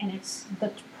 and it's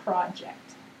the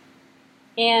project.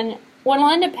 And what will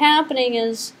end up happening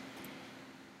is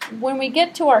when we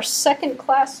get to our second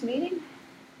class meeting,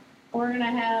 I'm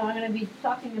going to be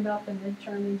talking about the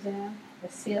midterm exam, the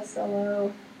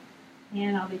CSLO,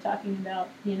 and I'll be talking about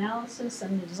the analysis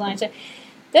and the design. So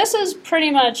this is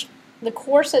pretty much the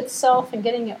course itself, and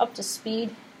getting you up to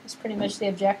speed is pretty much the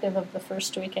objective of the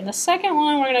first week. And the second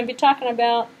one, we're going to be talking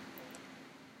about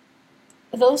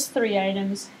those 3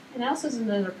 items. Analysis and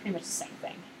those are pretty much the same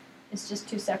thing. It's just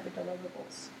 2 separate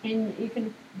deliverables. And you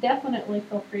can definitely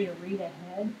feel free to read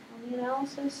ahead on the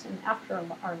analysis. And after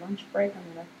our lunch break, I'm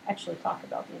going to actually talk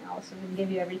about the analysis and give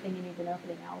you everything you need to know for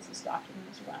the analysis document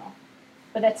as well.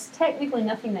 But that's technically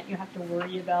nothing that you have to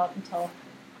worry about until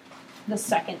the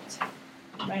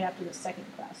right after the second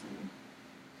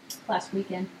class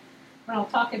weekend, when I'll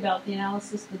talk about the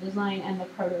analysis, the design, and the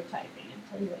prototyping, and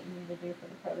tell you what you need to do for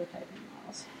the prototyping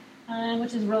models,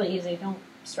 which is really easy. Don't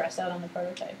stress out on the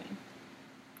prototyping.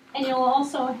 And you'll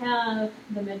also have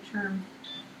the midterm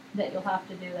that you'll have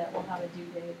to do that will have a due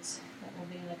dates that will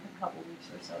be in a couple weeks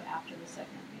or so after the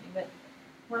second meeting. But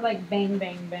we're like bang,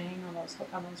 bang, bang on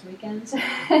those weekends,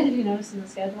 as you notice in the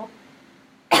schedule.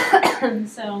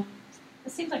 So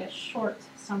it seems like a short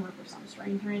summer for some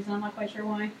strange reason. I'm not quite sure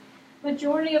why.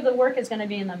 Majority of the work is going to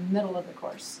be in the middle of the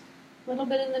course. A little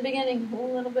bit in the beginning, a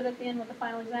little bit at the end with the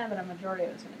final exam, but a majority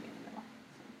of it's going to be in the middle.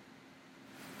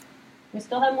 So we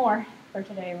still have more for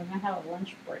today. We're going to have a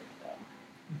lunch break, though.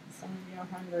 Some of you are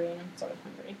hungry, and I'm sort of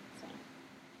hungry. So,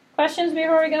 questions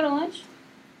before we go to lunch?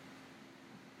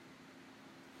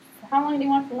 How long do you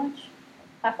want for lunch?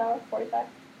 Half hour? 45?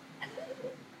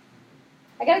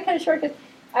 I got to cut it short because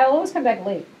I always come back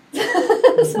late.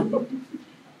 So,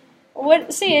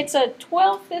 see, it's a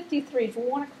 12:53. It's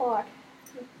 1 o'clock.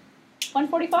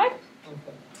 1:45?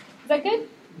 Is that good?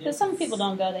 Because some people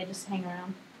don't go; they just hang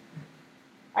around.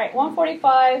 All right,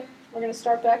 1:45. We're going to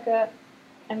start back up.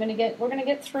 We're going to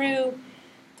get through.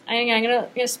 I'm going to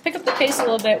just pick up the pace a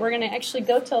little bit. We're going to actually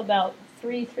go till about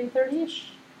 3:30ish,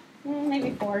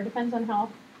 maybe 4. Depends on how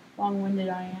long-winded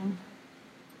I am.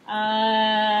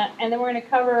 And then we're going to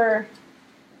cover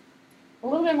a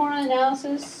little bit more on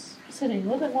analysis, a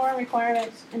little bit more on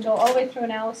requirements, and go all the way through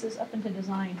analysis up into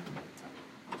design,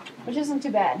 which isn't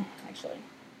too bad, actually.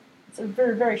 It's a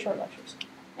very, very short lectures.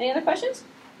 Any other questions?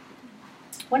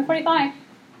 1:45.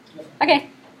 Okay.